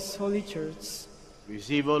all his holy church.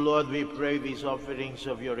 Receive, O Lord, we pray, these offerings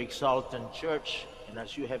of your exultant church, and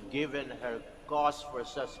as you have given her cause for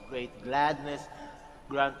such great gladness,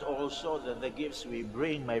 grant also that the gifts we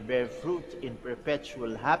bring may bear fruit in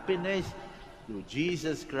perpetual happiness, through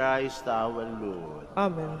Jesus Christ our Lord.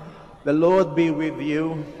 Amen. The Lord be with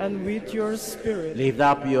you. And with your spirit. Lift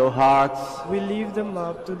up your hearts. We lift them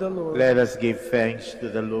up to the Lord. Let us give thanks to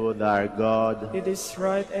the Lord our God. It is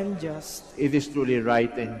right and just. It is truly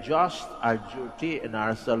right and just, our duty and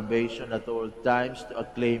our salvation at all times, to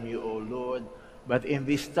acclaim you, O Lord, but in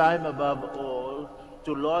this time above all,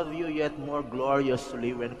 to love you yet more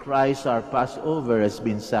gloriously when Christ our Passover has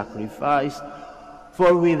been sacrificed.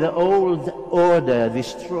 For with the old order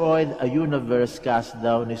destroyed, a universe cast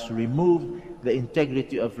down is removed, the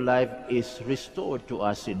integrity of life is restored to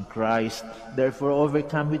us in Christ. Therefore,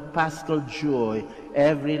 overcome with paschal joy,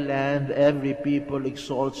 every land, every people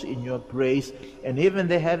exalts in your praise, and even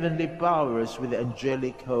the heavenly powers with the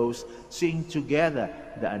angelic host sing together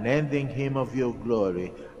the unending hymn of your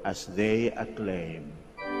glory as they acclaim.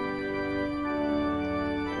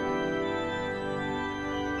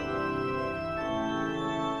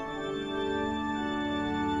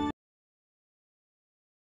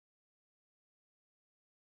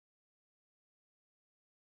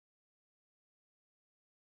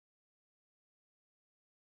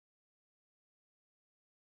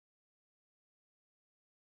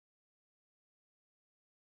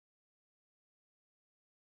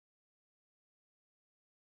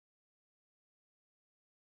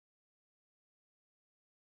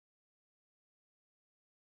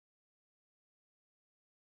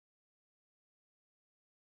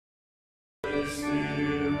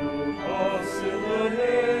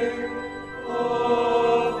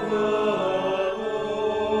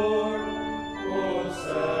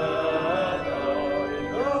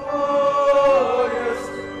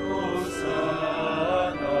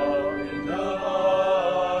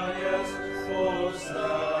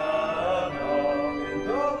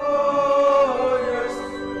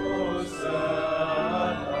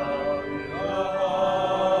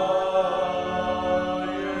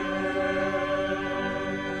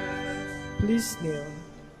 Please kneel.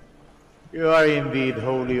 You are indeed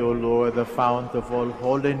holy, O Lord, the fount of all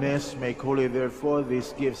holiness. Make holy, therefore,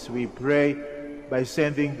 these gifts, we pray, by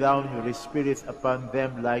sending down your Spirit upon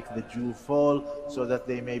them like the dew fall, so that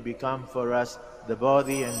they may become for us the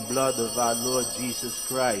body and blood of our Lord Jesus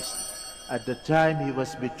Christ. At the time he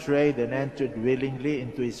was betrayed and entered willingly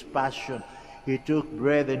into his passion, he took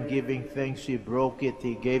bread, and giving thanks, he broke it.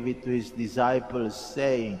 He gave it to his disciples,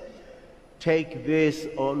 saying, "Take this,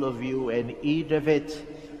 all of you, and eat of it.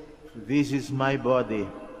 This is my body,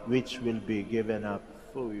 which will be given up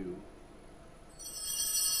for you."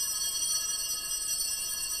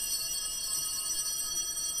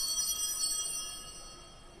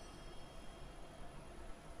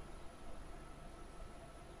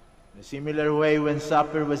 In a similar way, when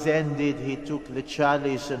supper was ended, he took the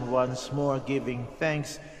chalice, and once more giving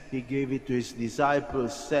thanks, he gave it to his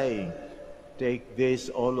disciples, saying, "Take this,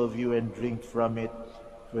 all of you, and drink from it,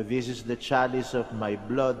 for this is the chalice of my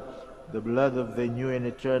blood, the blood of the new and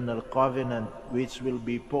eternal covenant, which will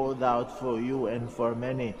be poured out for you and for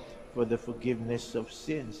many for the forgiveness of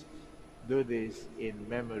sins. Do this in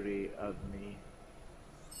memory of me."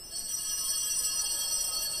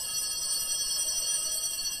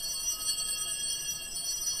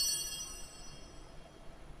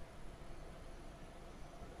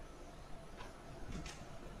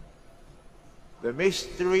 The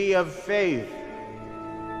mystery of faith.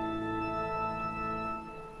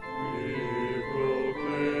 We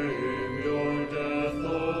proclaim your death,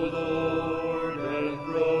 O Lord,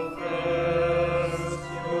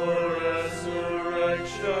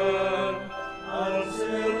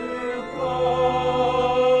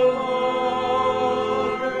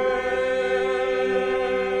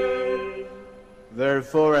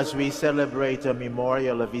 Therefore, as we celebrate a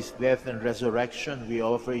memorial of his death and resurrection, we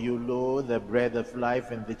offer you, Lord, the bread of life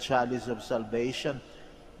and the chalice of salvation,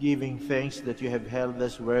 giving thanks that you have held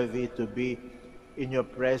us worthy to be in your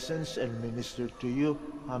presence and minister to you.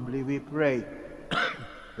 Humbly we pray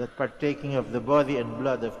that partaking of the body and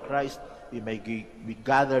blood of Christ, we may be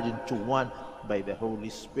gathered into one by the Holy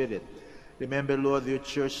Spirit. Remember, Lord, your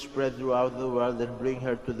church spread throughout the world and bring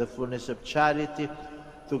her to the fullness of charity,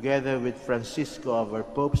 together with Francisco, our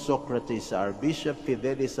Pope, Socrates, our Bishop,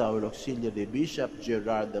 Fidelis, our Auxiliary Bishop,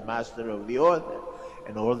 Gerard, the Master of the Order,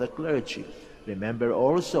 and all the clergy. Remember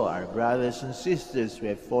also our brothers and sisters who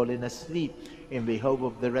have fallen asleep in the hope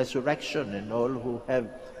of the resurrection, and all who have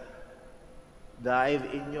died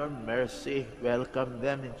in your mercy. Welcome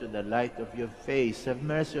them into the light of your face. Have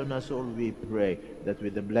mercy on us all, we pray, that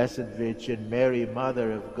with the Blessed Virgin Mary,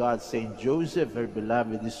 Mother of God, Saint Joseph, her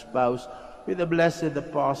beloved spouse, with the blessed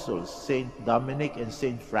apostles, Saint Dominic and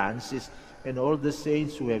Saint Francis, and all the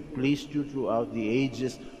saints who have pleased you throughout the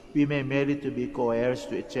ages, we may merit to be co-heirs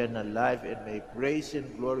to eternal life and may praise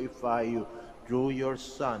and glorify you through your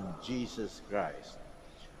Son, Jesus Christ.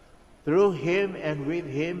 Through him and with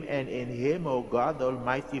him and in him, O God,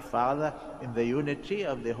 Almighty Father, in the unity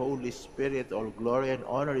of the Holy Spirit, all glory and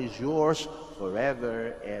honor is yours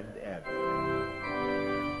forever and ever.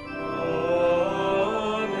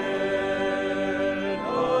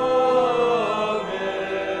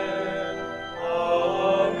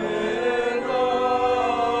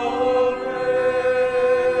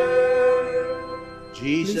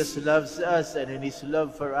 Jesus loves us, and in his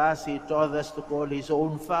love for us, he taught us to call his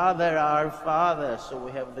own Father our Father. So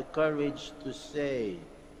we have the courage to say,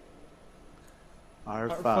 Our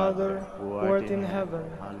Father, who art in heaven,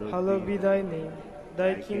 hallowed be thy name.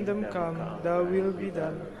 Thy kingdom come, thy will be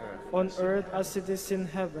done, on earth as it is in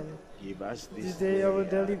heaven. give us This day our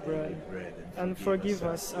daily bread, and forgive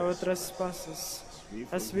us our trespasses,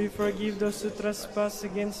 as we forgive those who trespass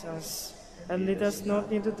against us. And lead us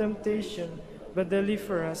not into temptation, but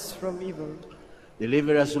deliver us from evil.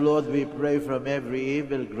 Deliver us, Lord, we pray, from every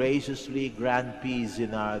evil. Graciously grant peace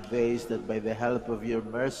in our days, that by the help of your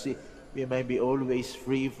mercy we may be always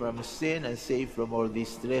free from sin and safe from all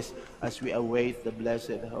distress, as we await the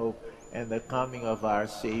blessed hope and the coming of our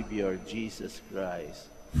Savior, Jesus Christ.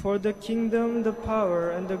 For the kingdom, the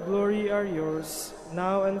power, and the glory are yours,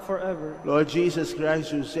 now and forever. Lord Jesus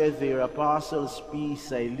Christ, who said to your apostles,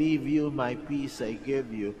 Peace I leave you, my peace I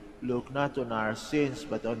give you, look not on our sins,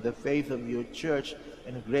 but on the faith of your church,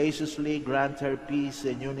 and graciously grant her peace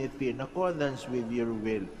and unity in accordance with your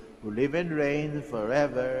will, who live and reign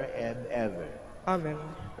forever and ever. Amen.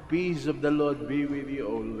 The peace of the Lord be with you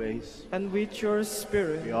always. And with your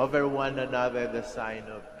spirit. We offer one another the sign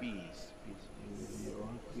of peace. Peace be with you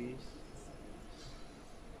all, peace.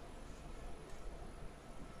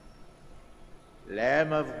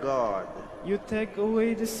 Lamb of God, You take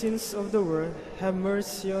away the sins of the world, have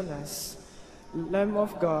mercy on us. Lamb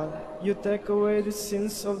of God, you take away the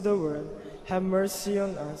sins of the world, have mercy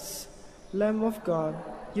on us. Lamb of God,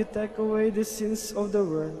 you take away the sins of the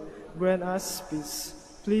world, grant us peace.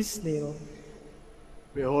 Please kneel.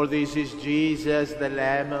 behold, this is Jesus, the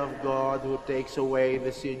Lamb of God, who takes away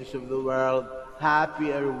the sins of the world.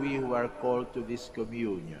 Happy are we who are called to this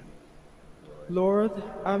communion. Lord,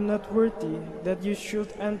 I am not worthy that you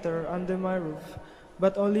should enter under my roof,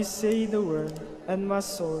 but only say the word, and my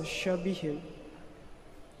soul shall be healed.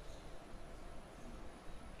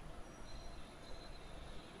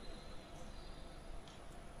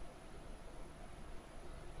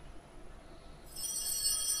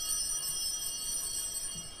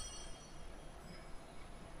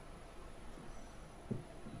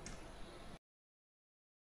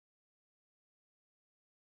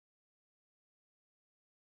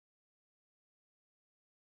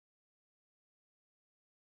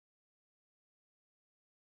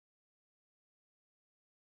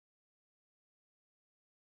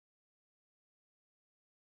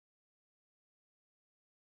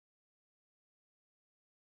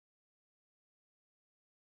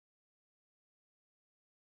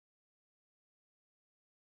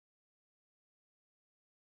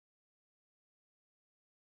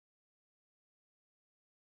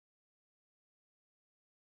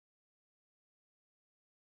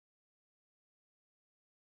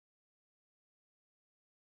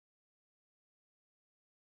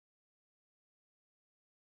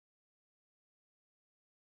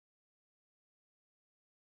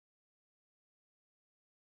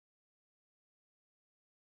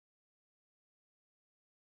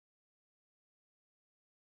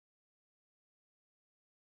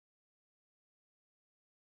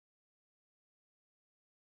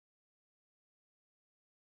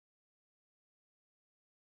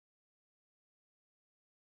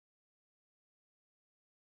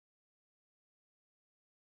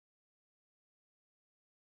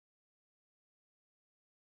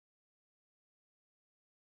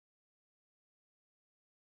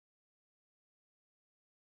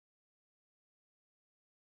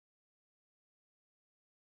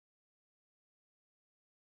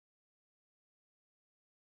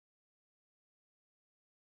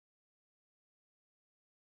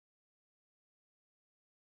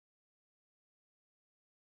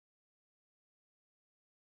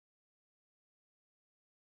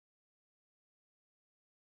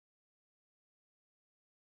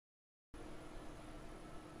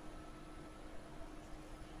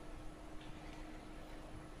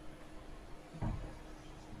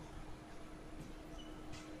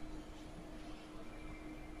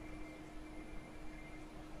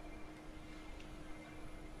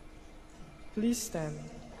 Please stand.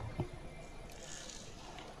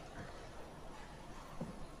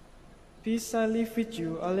 Peace I live with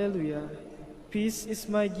you, Alleluia. Peace is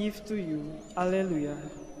my gift to you, Alleluia.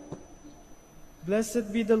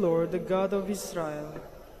 Blessed be the Lord, the God of Israel.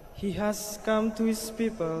 He has come to his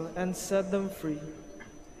people and set them free.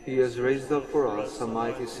 He has raised up for us a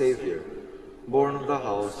mighty Savior, born of the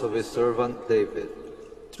house of his servant David.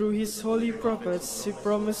 Through his holy prophets he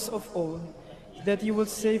promised of old that he will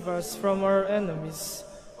save us from our enemies,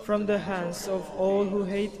 from the hands of all who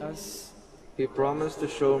hate us. He promised to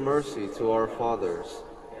show mercy to our fathers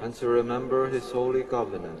and to remember his holy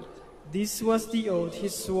covenant. This was the oath he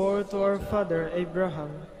swore to our father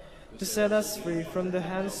Abraham, to set us free from the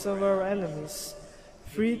hands of our enemies,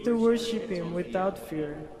 free to worship him without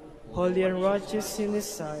fear, holy and righteous in his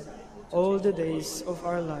sight, all the days of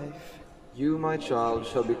our life. You, my child,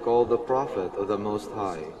 shall be called the prophet of the Most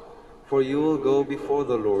High, for you will go before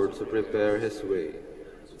the Lord to prepare his way,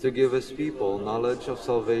 to give his people knowledge of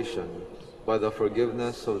salvation by the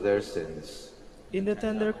forgiveness of their sins. In the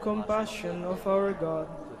tender compassion of our God,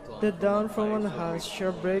 the dawn from on high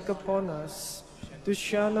shall break upon us, to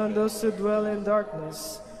shine on those who dwell in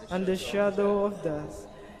darkness and the shadow of death,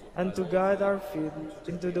 and to guide our feet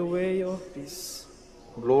into the way of peace.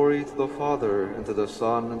 Glory to the Father, and to the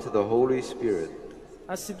Son, and to the Holy Spirit.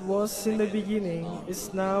 As it was in the beginning,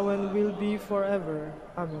 is now, and will be forever.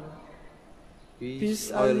 Amen.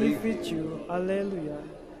 Peace I live with you. Alleluia.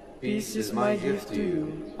 Peace is my gift to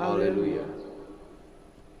you. Alleluia.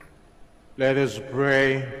 Let us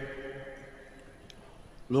pray.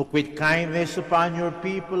 Look with kindness upon your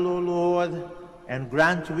people, O Lord, and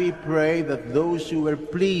grant, we pray, that those who were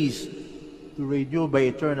pleased to renew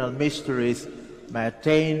by eternal mysteries may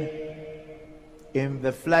attain in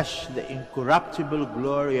the flesh the incorruptible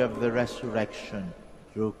glory of the resurrection,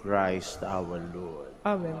 through Christ our Lord.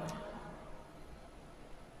 Amen.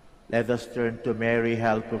 Let us turn to Mary,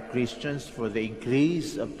 help of Christians, for the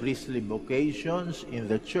increase of priestly vocations in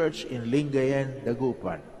the Church in Lingayen,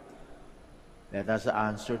 Dagupan. Let us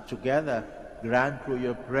answer together. Grant through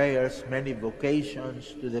your prayers many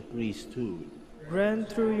vocations to the priesthood. Grant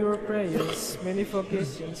through your prayers many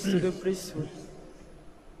vocations to the priesthood.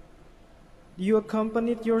 You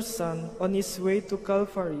accompanied your Son on his way to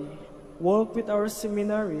Calvary. Walk with our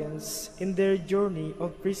seminarians in their journey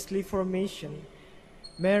of priestly formation.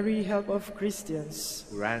 Mary, help of Christians.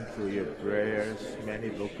 Grant through your prayers many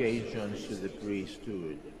vocations to the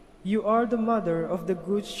priesthood. You are the mother of the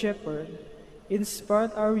Good Shepherd.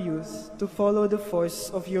 Inspire our youth to follow the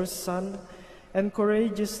voice of your Son and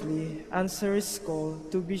courageously answer his call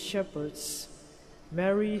to be shepherds.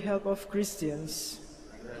 Mary, help of Christians.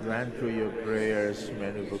 Grant through your prayers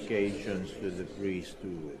many vocations to the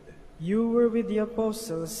priesthood. You were with the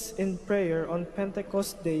apostles in prayer on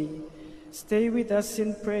Pentecost Day. Stay with us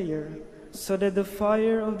in prayer, so that the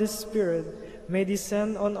fire of the Spirit may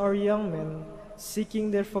descend on our young men seeking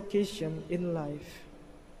their vocation in life.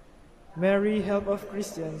 Mary, help of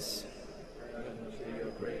Christians.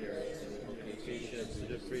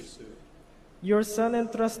 Your Son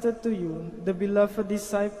entrusted to you, the beloved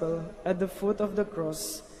disciple, at the foot of the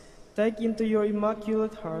cross. Take into your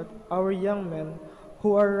immaculate heart our young men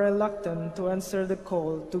who are reluctant to answer the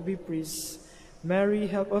call to be priests. Mary,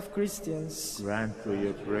 help of Christians. Grant through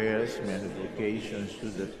your prayers many vocations to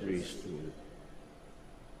the priesthood.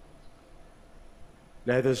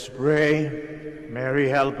 Let us pray. Mary,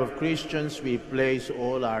 help of Christians, we place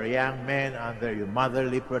all our young men under your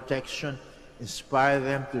motherly protection. Inspire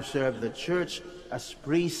them to serve the Church as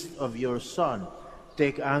priests of your Son.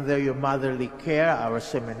 Take under your motherly care our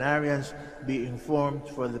seminarians, be informed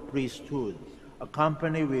for the priesthood.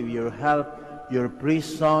 Accompany with your help your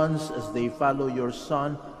priest sons as they follow your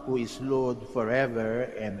Son, who is Lord forever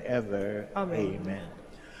and ever. Amen. Amen.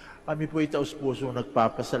 Kami po taus-pusong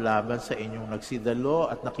nagpapasalamat sa inyong nagsidalo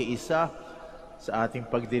at nakiisa sa ating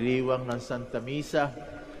pagdiriwang ng Santa Misa.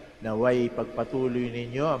 Naway pagpatuloy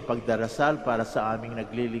ninyo ang pagdarasal para sa aming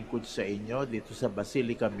naglilingkod sa inyo dito sa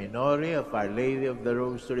Basilica Minore of Our Lady of the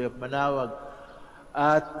Rosary of Manaoag.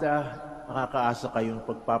 At makakaasa kayong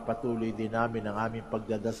pagpapatuloy din namin ang aming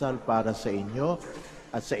pagdadasal para sa inyo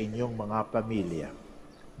at sa inyong mga pamilya.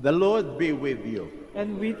 The Lord be with you.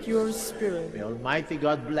 And with your spirit. May Almighty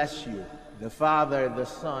God bless you, the Father, the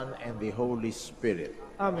Son, and the Holy Spirit.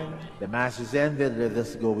 Amen. The Mass is ended. Let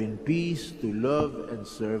us go in peace to love and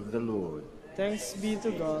serve the Lord. Thanks be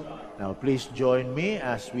to God. Now please join me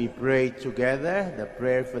as we pray together the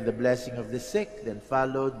prayer for the blessing of the sick, then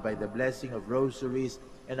followed by the blessing of rosaries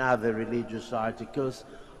and other religious articles.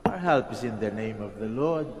 Our help is in the name of the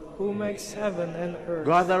Lord, who makes heaven and earth.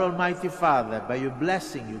 God, our Almighty Father, by your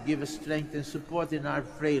blessing you give us strength and support in our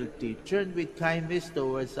frailty. Turn with kindness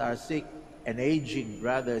towards our sick and aging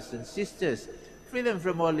brothers and sisters. Free them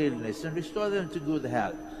from all illness and restore them to good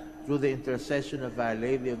health. Through the intercession of Our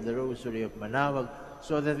Lady of the Rosary of Manaoag,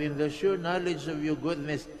 so that in the sure knowledge of your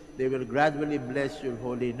goodness they will gradually bless your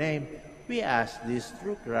holy name, we ask this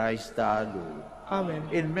through Christ our Lord. Amen.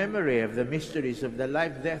 In memory of the mysteries of the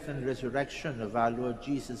life, death, and resurrection of our Lord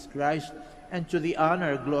Jesus Christ, and to the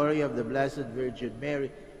honor and glory of the Blessed Virgin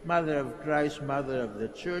Mary, Mother of Christ, Mother of the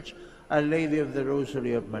Church, Our Lady of the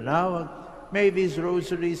Rosary of Manaoag, may these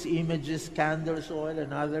rosaries, images, candles, oil,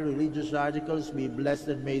 and other religious articles be blessed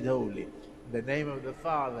and made holy. In the name of the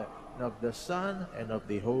Father, and of the Son, and of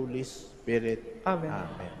the Holy Spirit. Amen.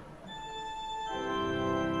 Amen.